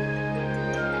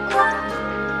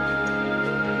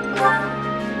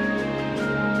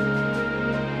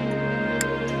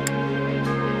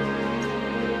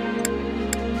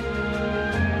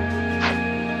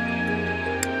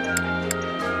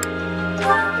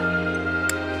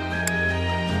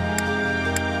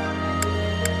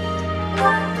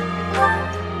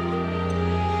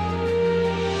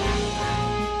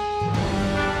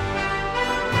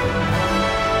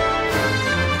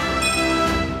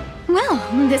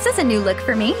 This is a new look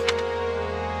for me.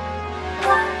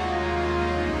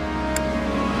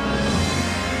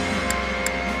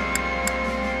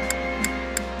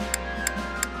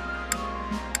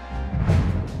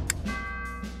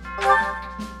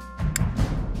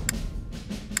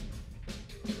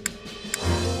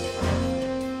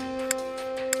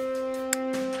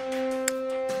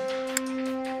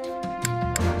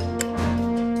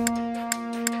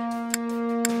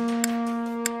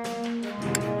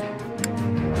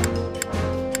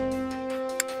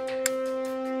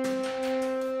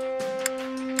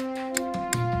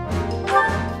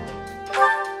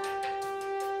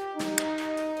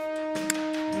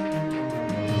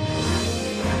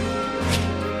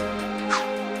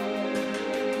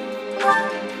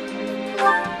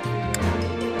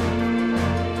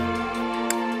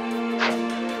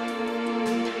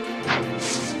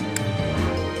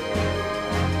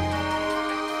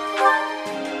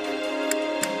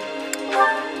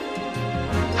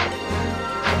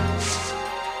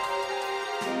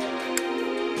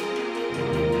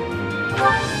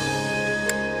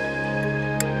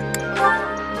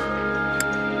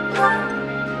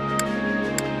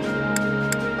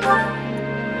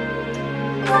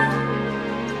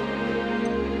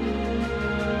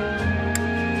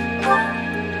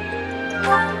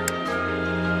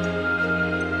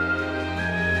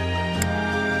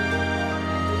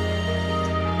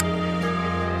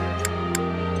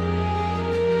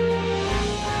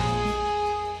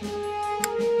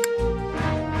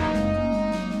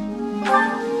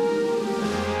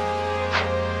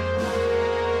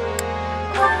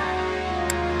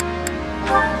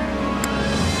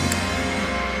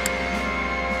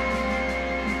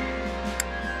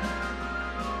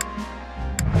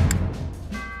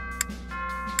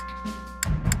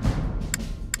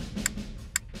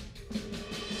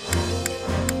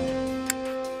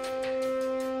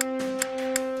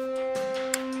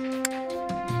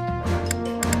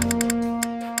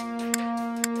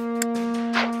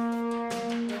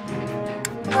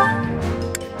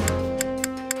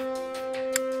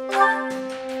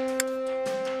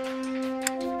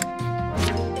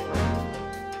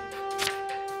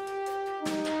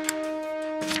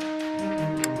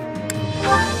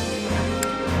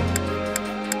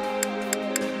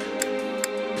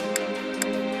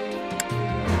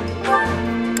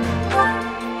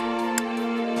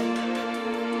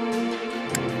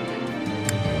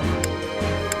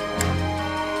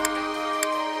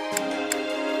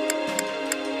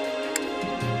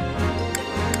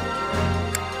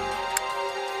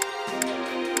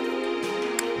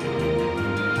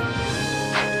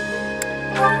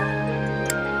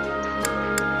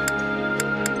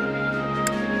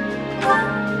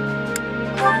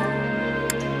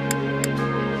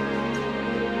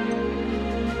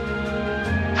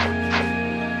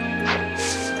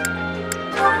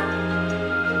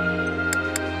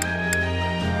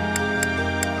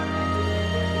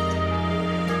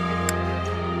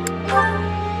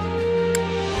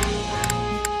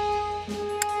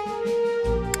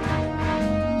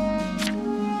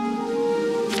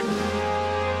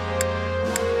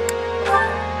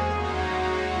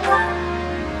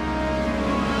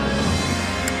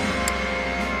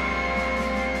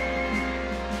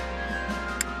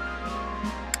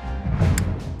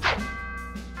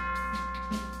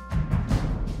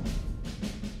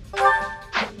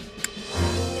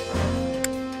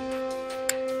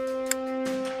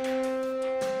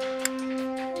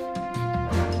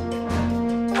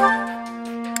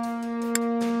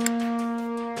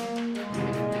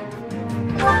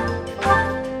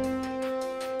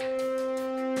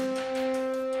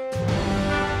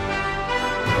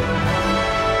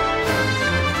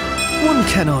 One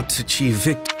cannot achieve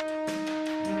victory.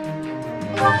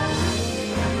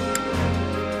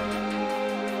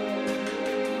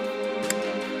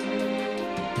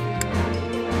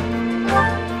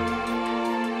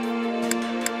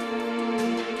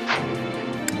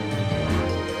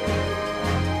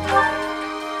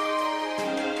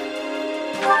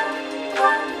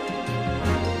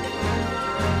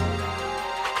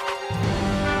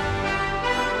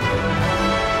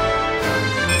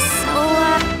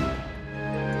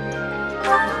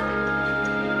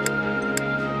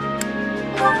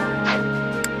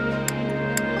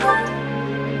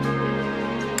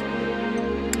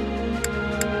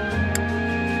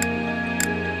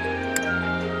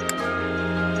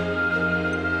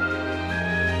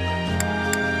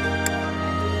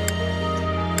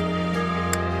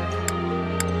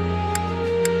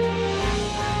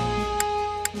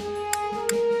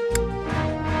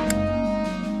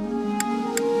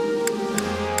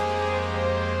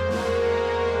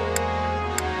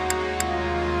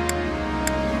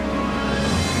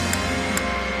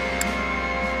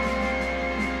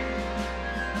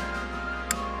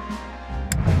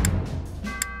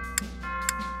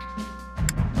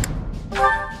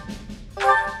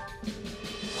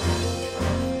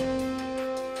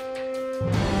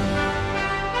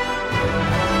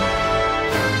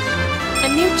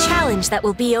 Challenge that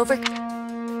will be over.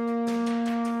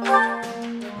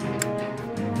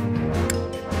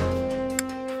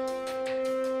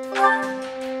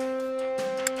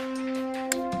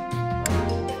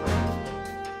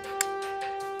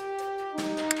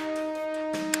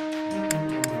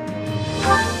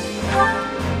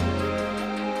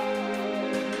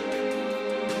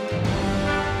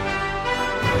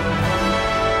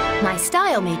 My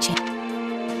style may change.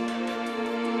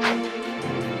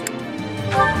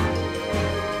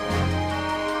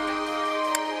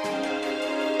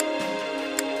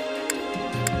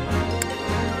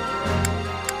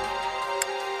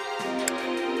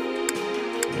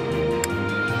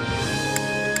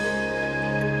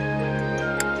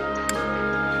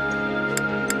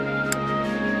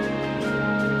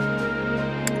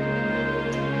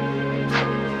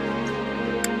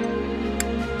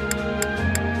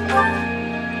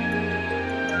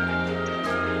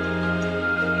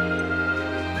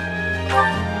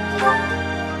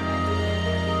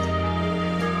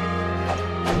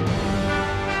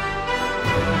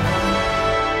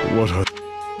 What a...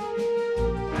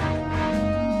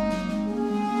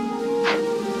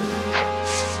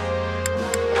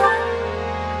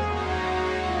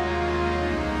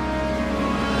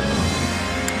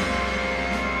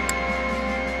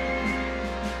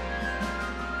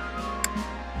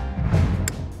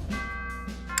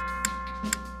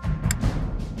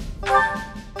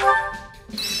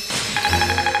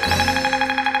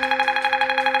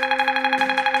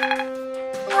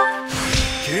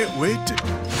 Can't wait to...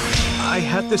 I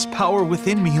had this power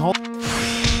within me all...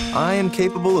 I am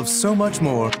capable of so much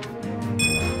more.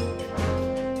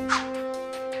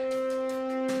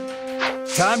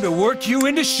 Time to work you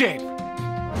into shape.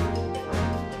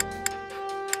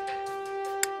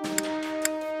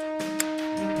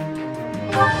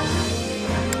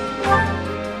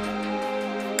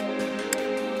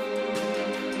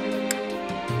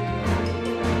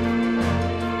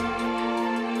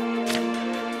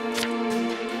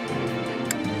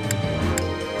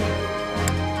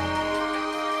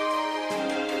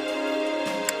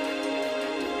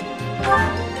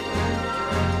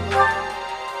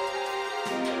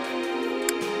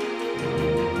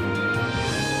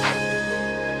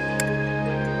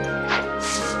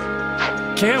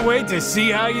 Can't wait to see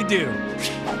how you do.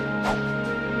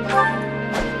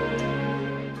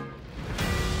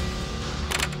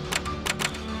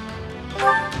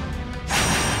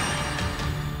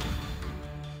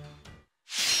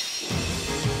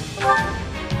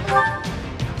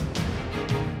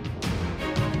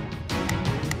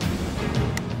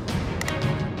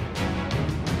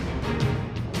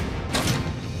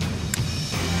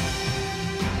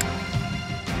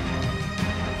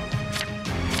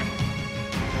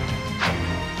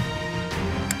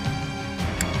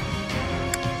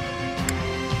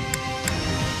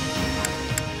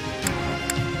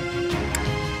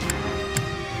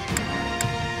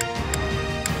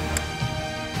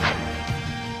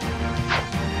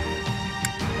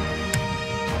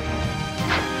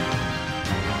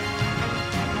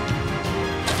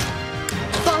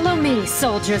 Follow me,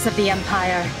 soldiers of the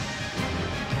Empire.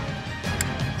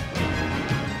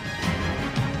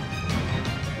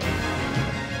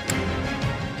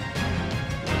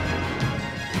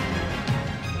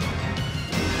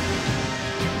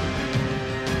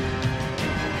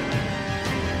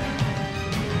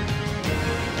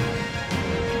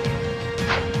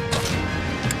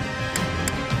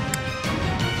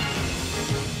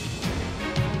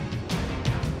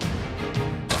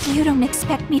 You don't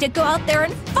expect me to go out there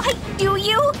and fight, do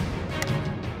you?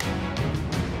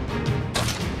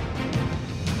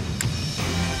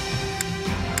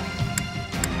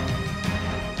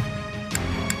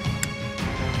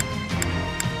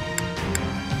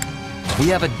 We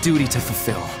have a duty to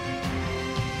fulfill.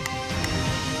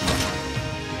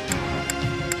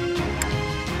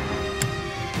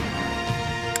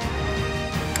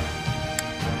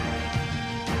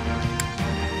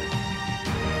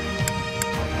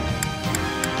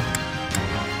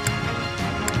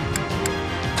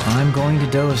 I'm going to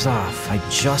doze off. I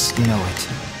just know it.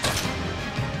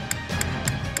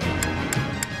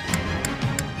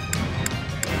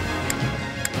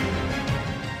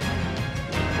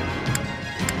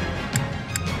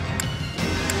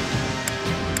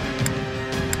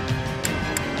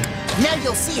 Now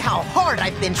you'll see how hard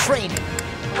I've been training.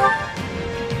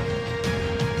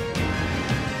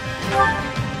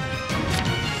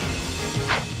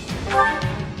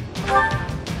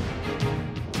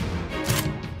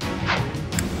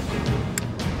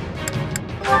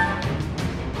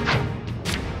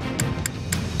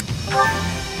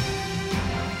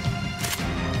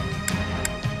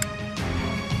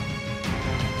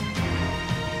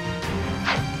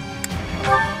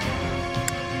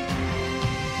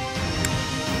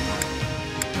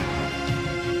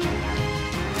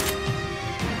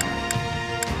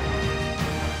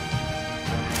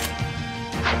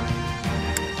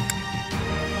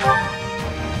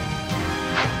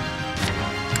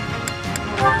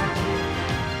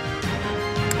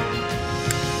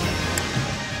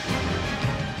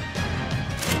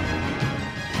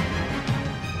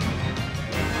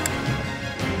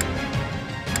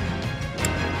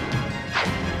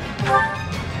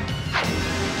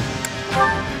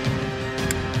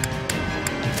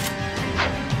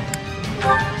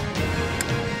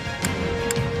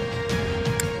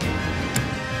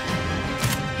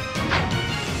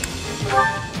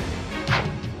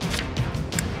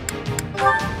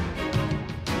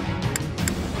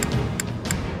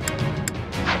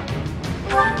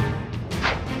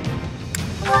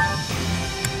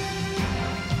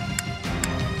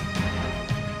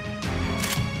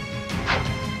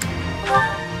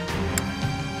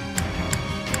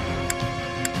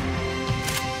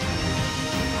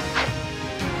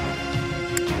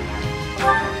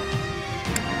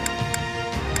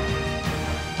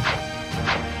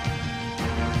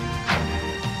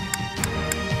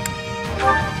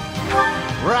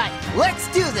 Right, let's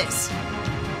do this!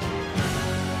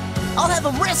 I'll have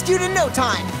him rescued in no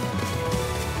time!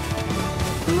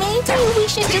 Maybe we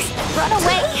should just run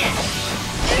away?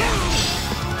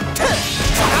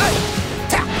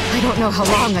 I don't know how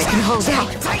long I can hold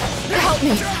out. Help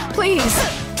me, please.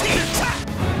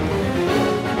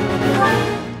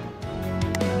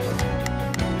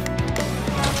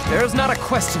 There is not a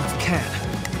question of can,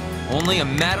 only a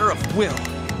matter of will.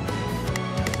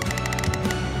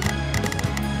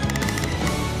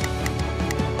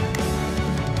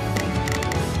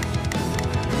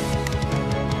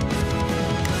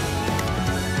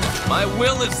 My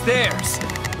will is theirs.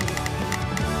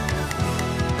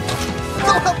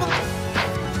 Go help him!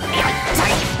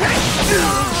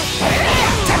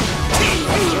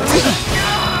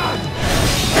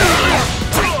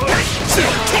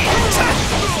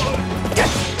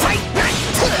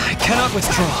 I cannot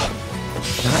withdraw.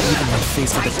 Not even when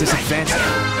faced with a disadvantage.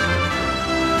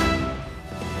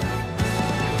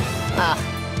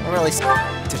 Really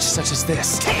Ditch such as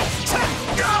this.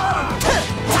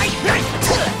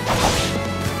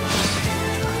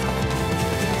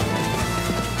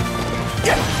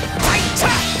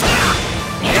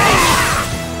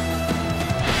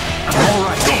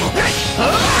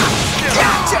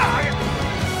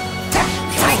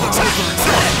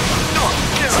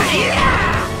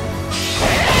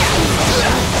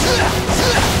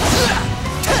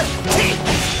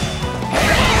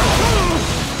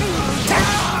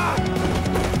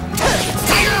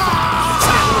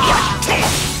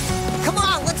 Come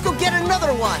on, let's go get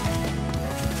another one!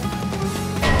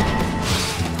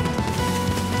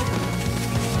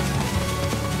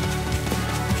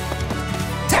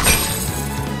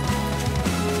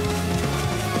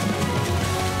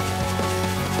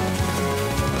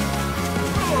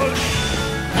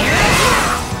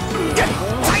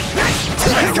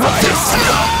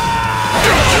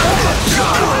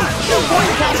 No point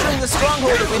in capturing the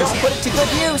stronghold if we don't put it to good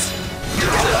use.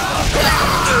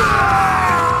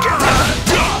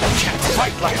 Can't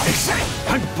fight like this.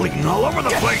 I'm bleeding all over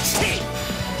the place.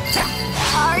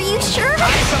 Are you sure?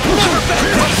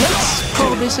 Let's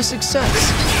call this a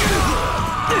success.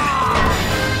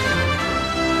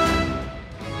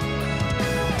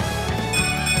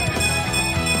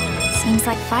 Seems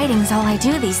like fighting's all I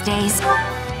do these days.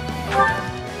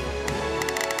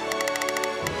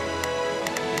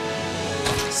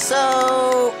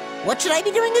 So, what should I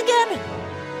be doing again?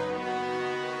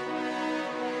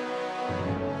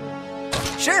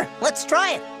 Sure, let's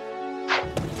try it.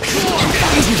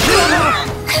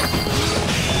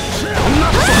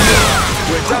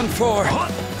 We're done for.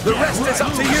 The rest is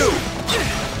up to you.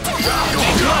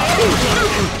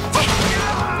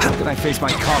 How can I face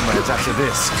my comrades after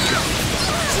this?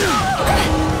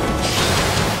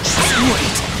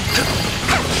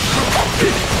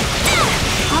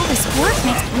 All this work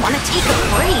makes me want to take a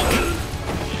break.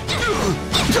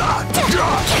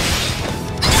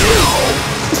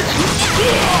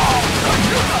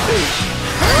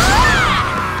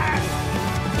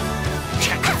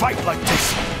 Can't fight like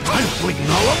this. I'm bleeding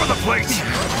all over the place.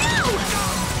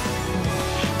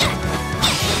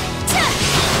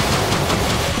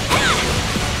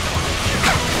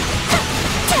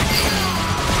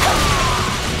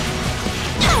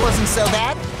 That wasn't so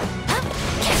bad.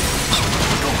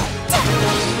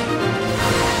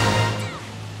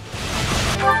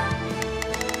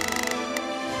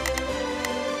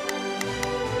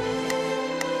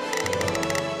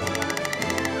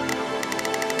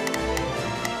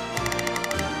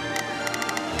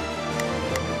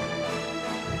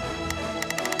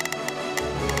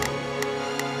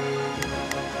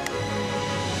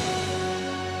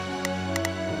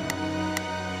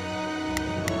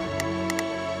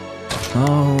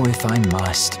 Oh, if I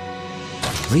must.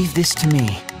 Leave this to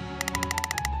me.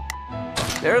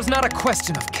 There's not a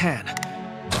question of can.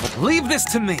 But leave this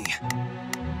to me.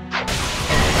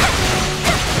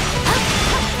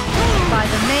 By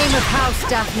the name of House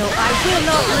Daphne, I will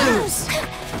not lose!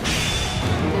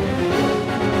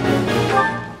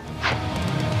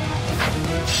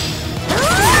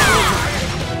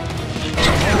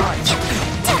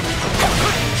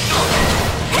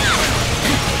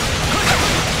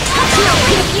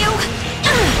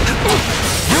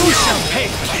 You shall pay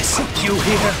for this, you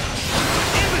hear?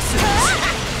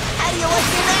 How do you like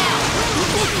me now?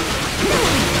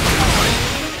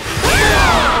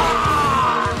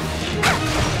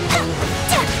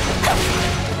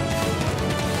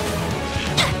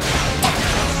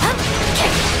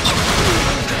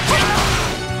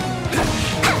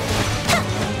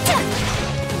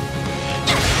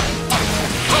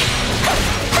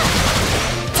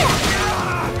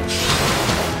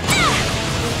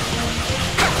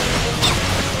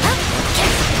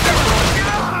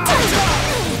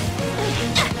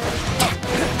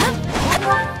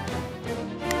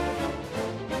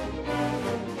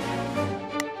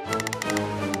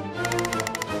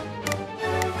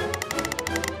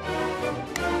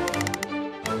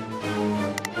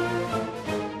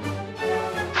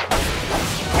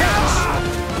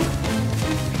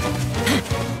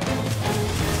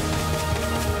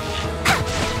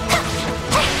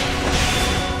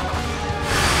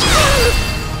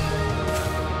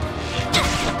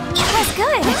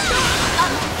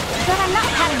 But I'm not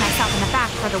patting myself in the back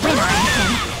for the win or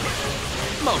anything.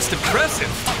 Most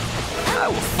impressive. I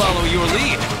will follow your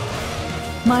lead.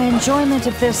 My enjoyment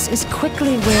of this is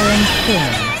quickly wearing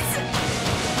thin.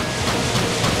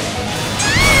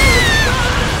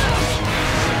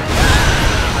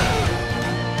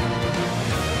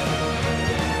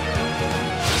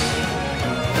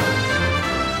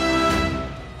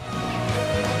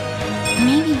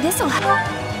 Maybe this'll help.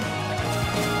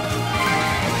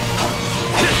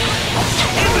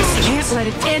 Can't let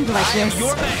it end like this.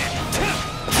 Your man.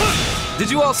 Did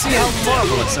you all see how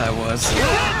marvelous I was?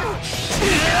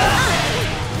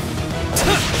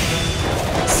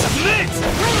 Submit!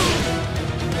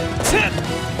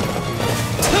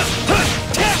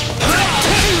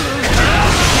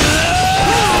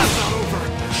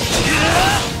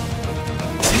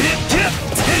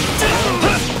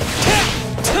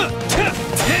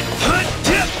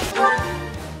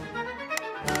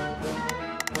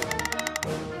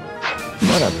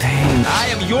 What a pain. I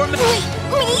am your man.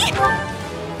 Me?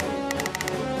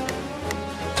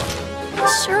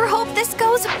 Sure hope this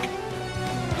goes.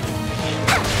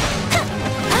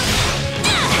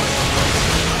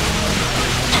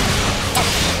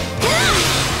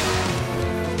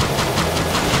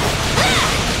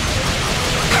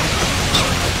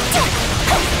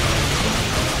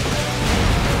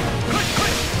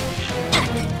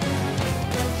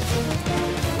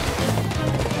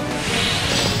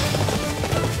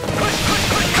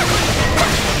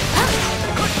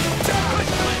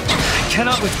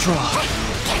 Cannot withdraw.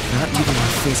 Not even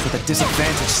when faced with a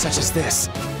disadvantage such as this.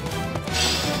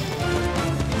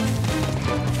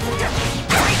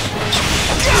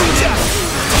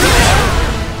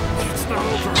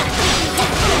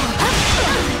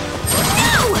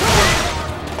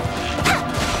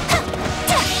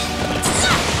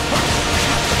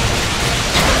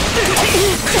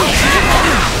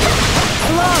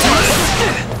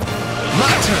 My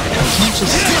turn! Can't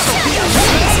just this'll be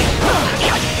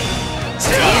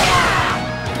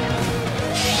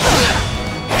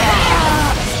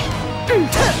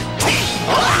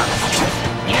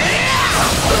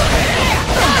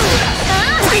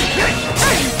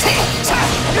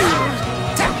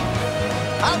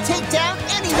I'll take down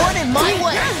anyone in my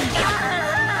way!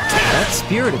 That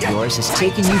spirit of yours has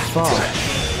taken you far.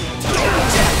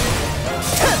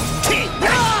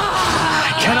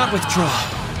 I cannot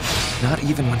withdraw. Not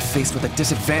even when faced with a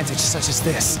disadvantage such as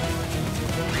this.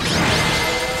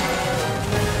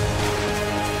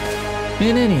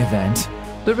 In any event,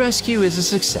 the rescue is a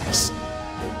success.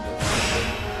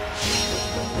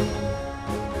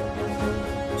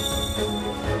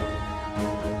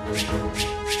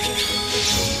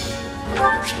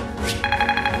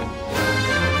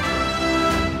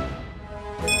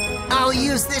 I'll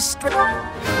use this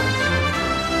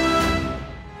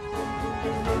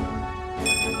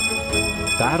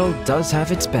Battle does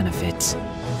have its benefits.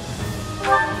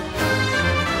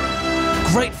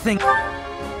 Great thing.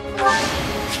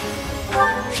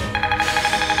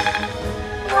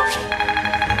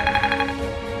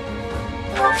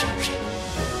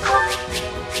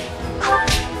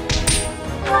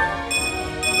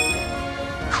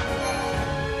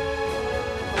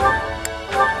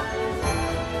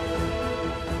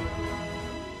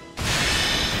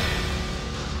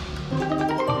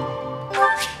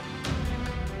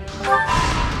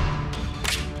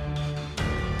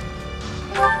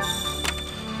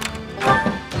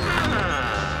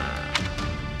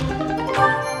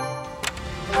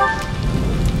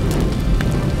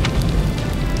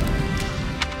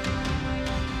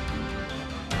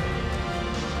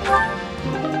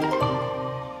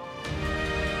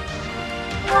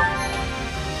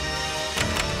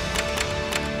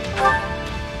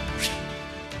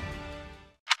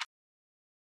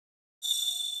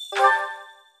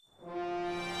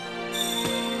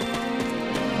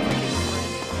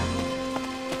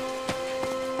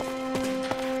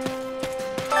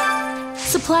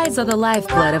 Supplies are the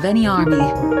lifeblood of any army.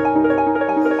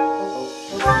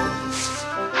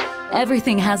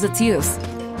 Everything has its use.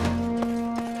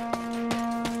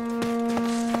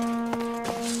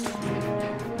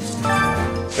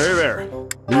 Hey there.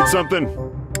 Need something?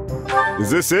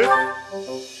 Is this it?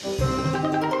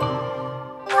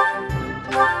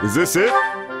 Is this it?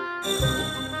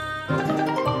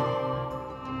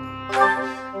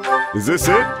 Is this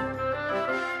it?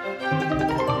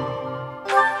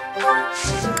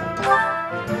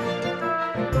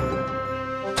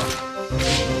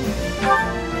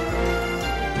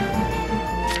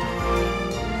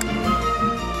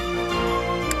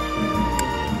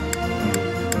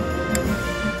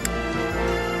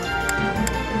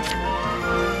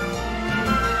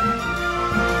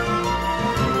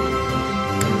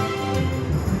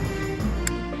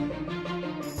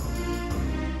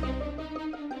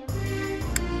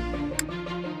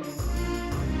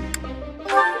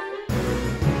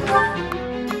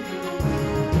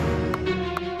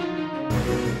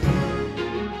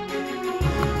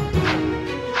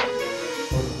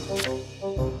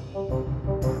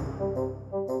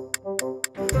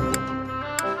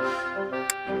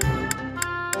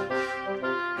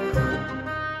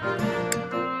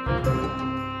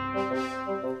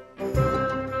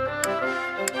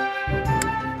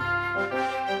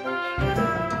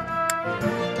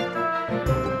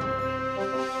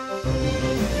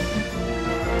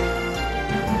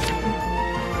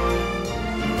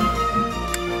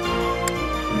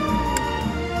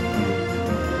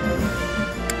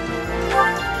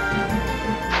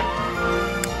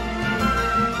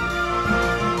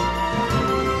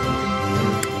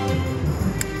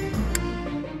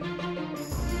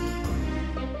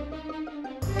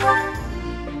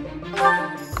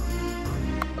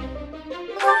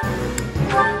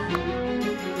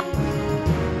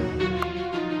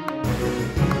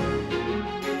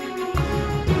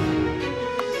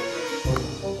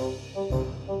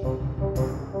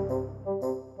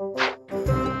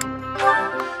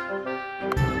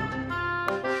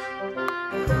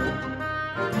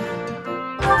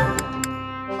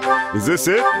 Is this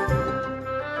it?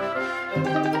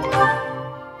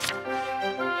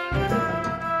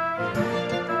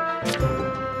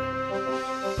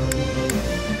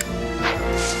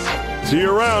 See you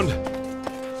around.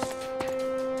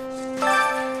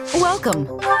 Welcome.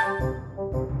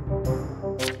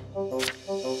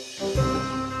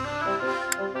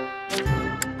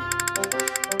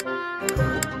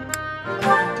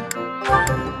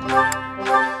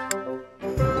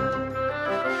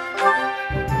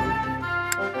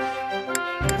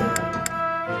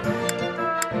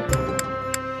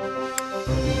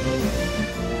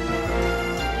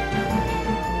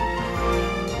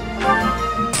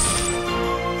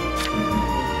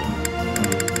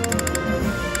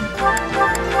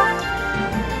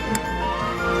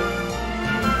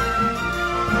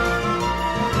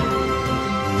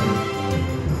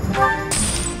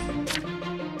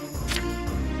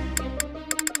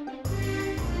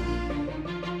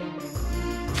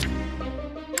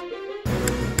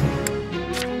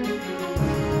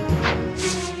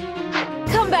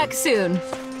 back soon.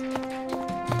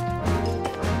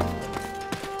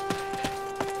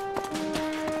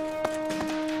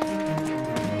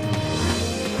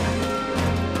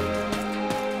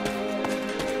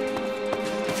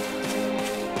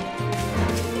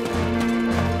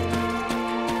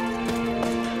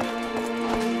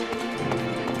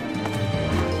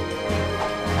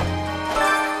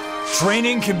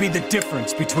 Training can be the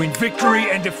difference between victory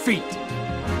and defeat.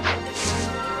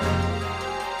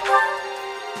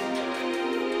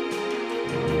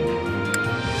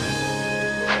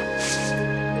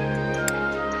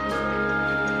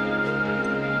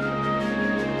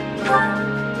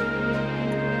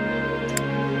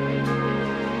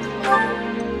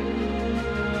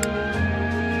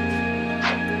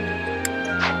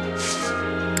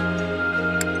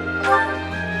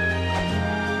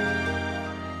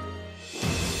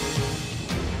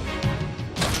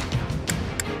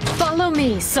 Follow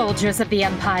me, soldiers of the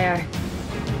Empire.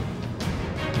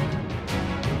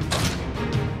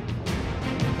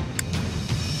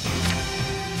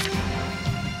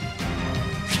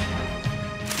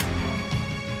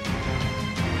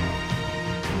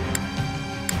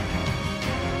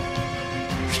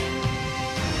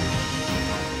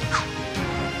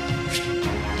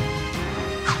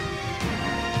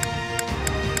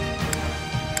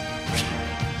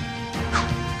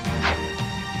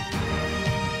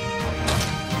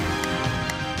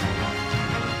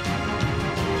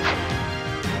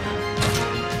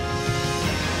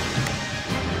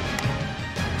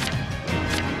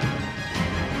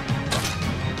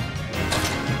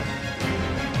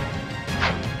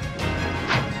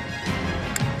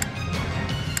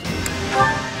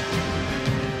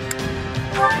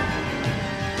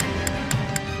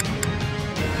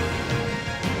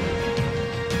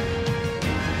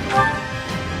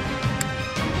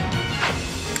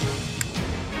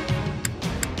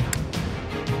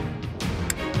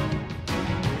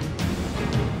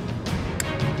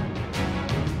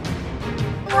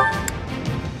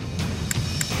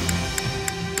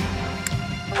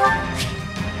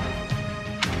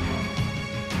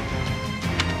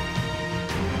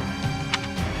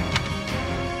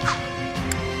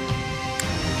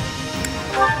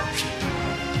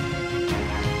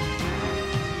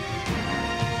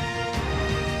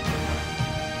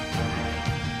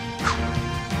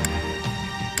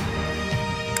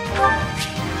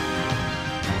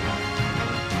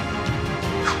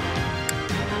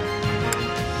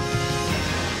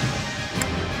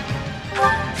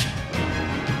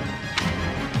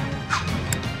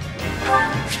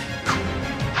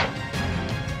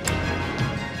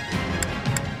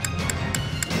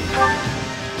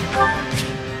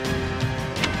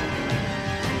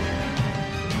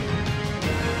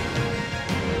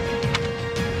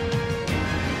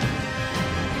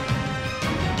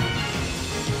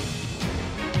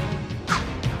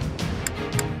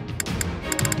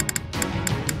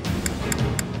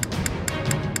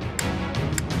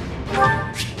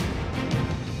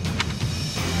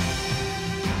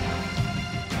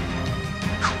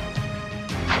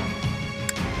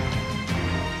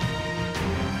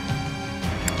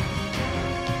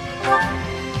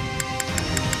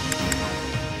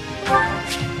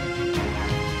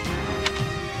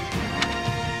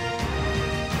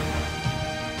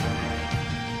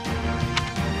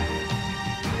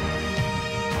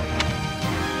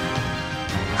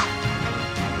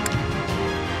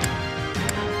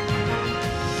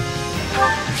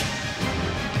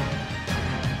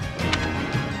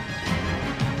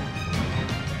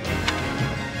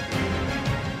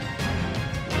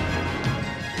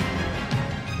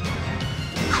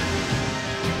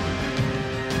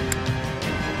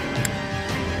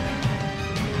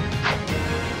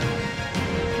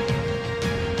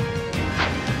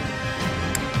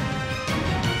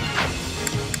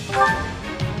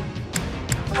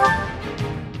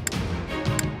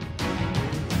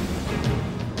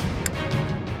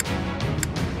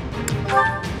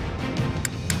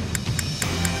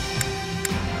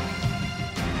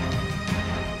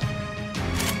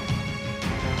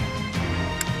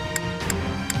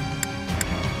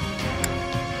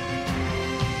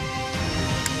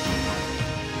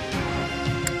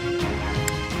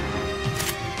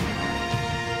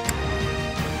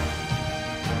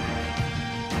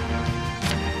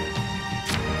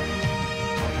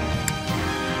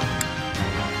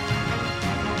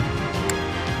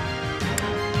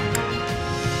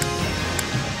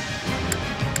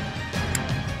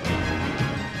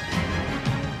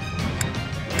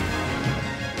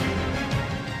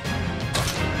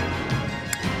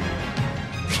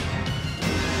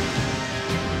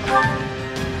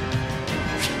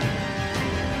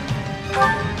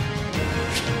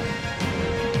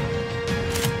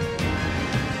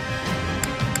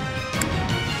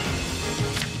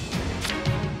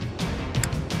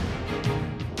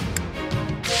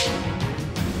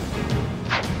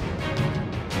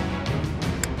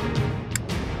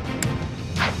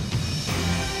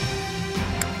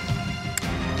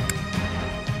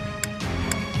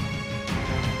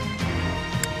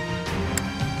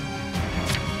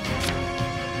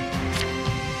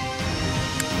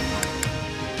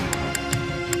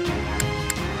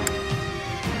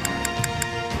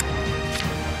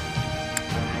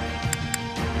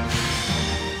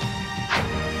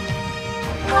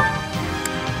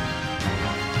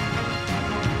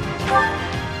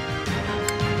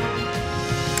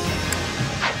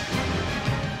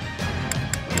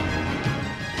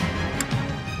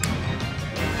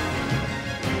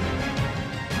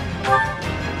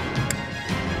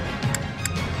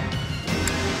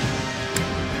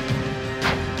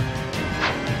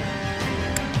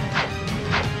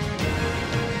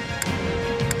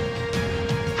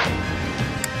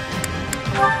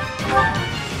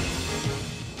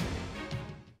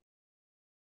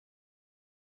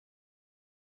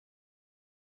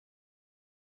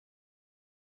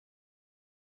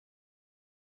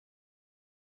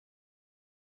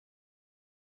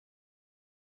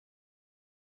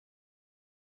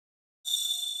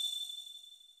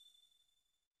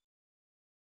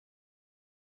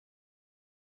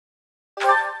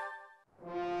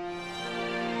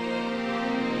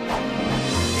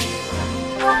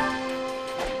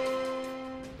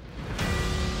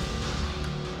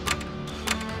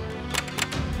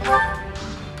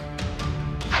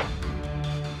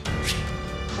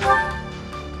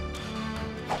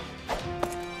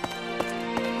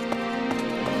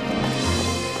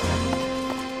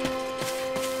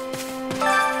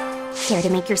 Care to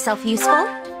make yourself useful?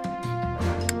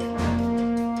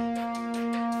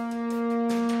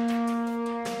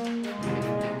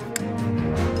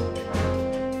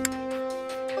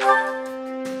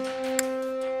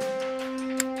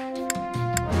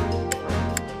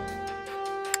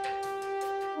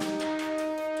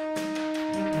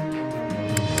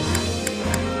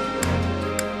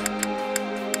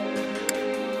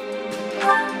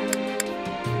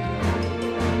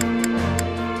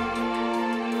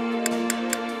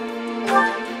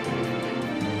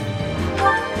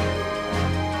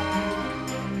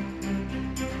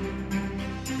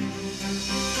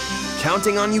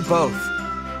 Counting on you both.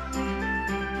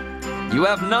 You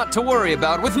have naught to worry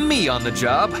about with me on the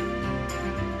job.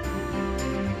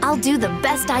 I'll do the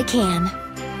best I can.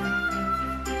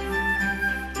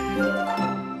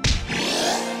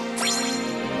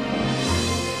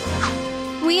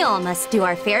 We all must do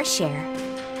our fair share.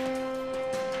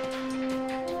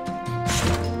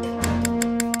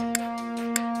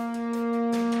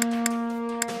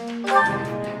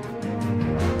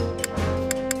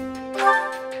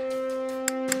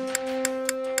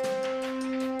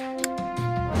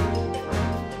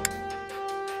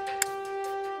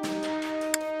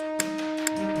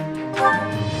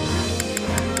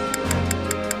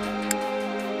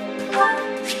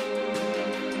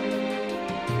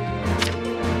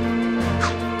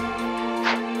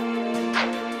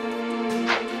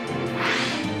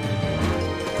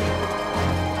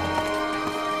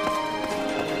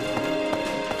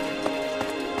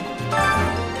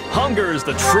 Hunger is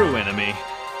the true enemy.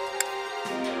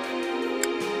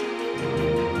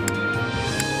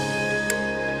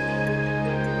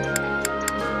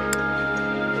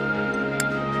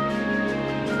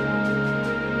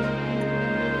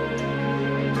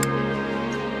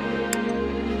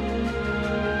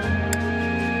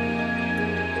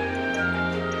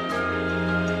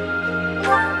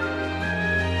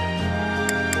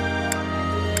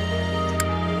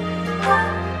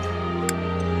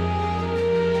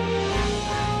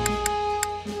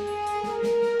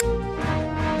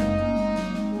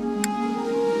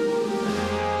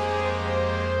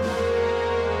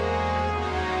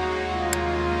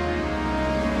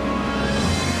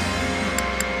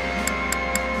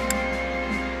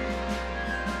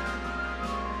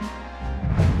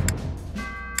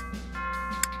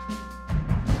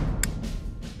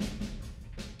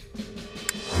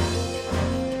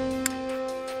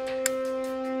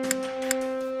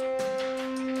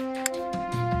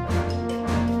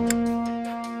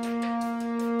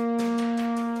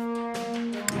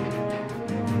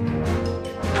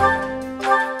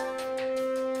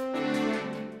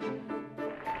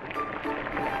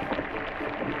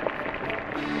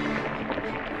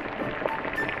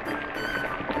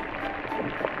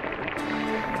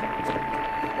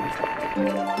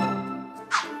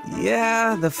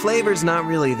 Yeah, the flavor's not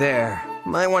really there.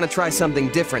 Might want to try something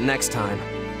different next time.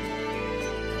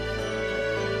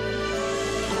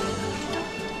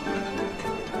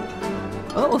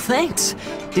 Oh, thanks.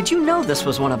 Did you know this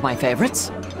was one of my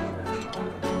favorites?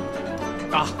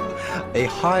 Ah, a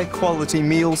high-quality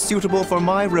meal suitable for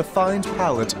my refined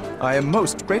palate. I am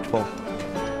most grateful.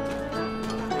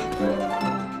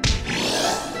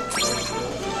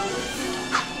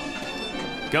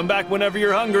 Come back whenever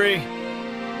you're hungry.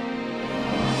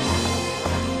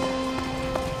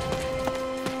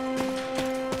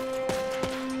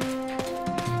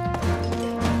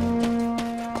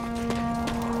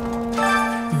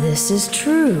 This is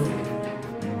true.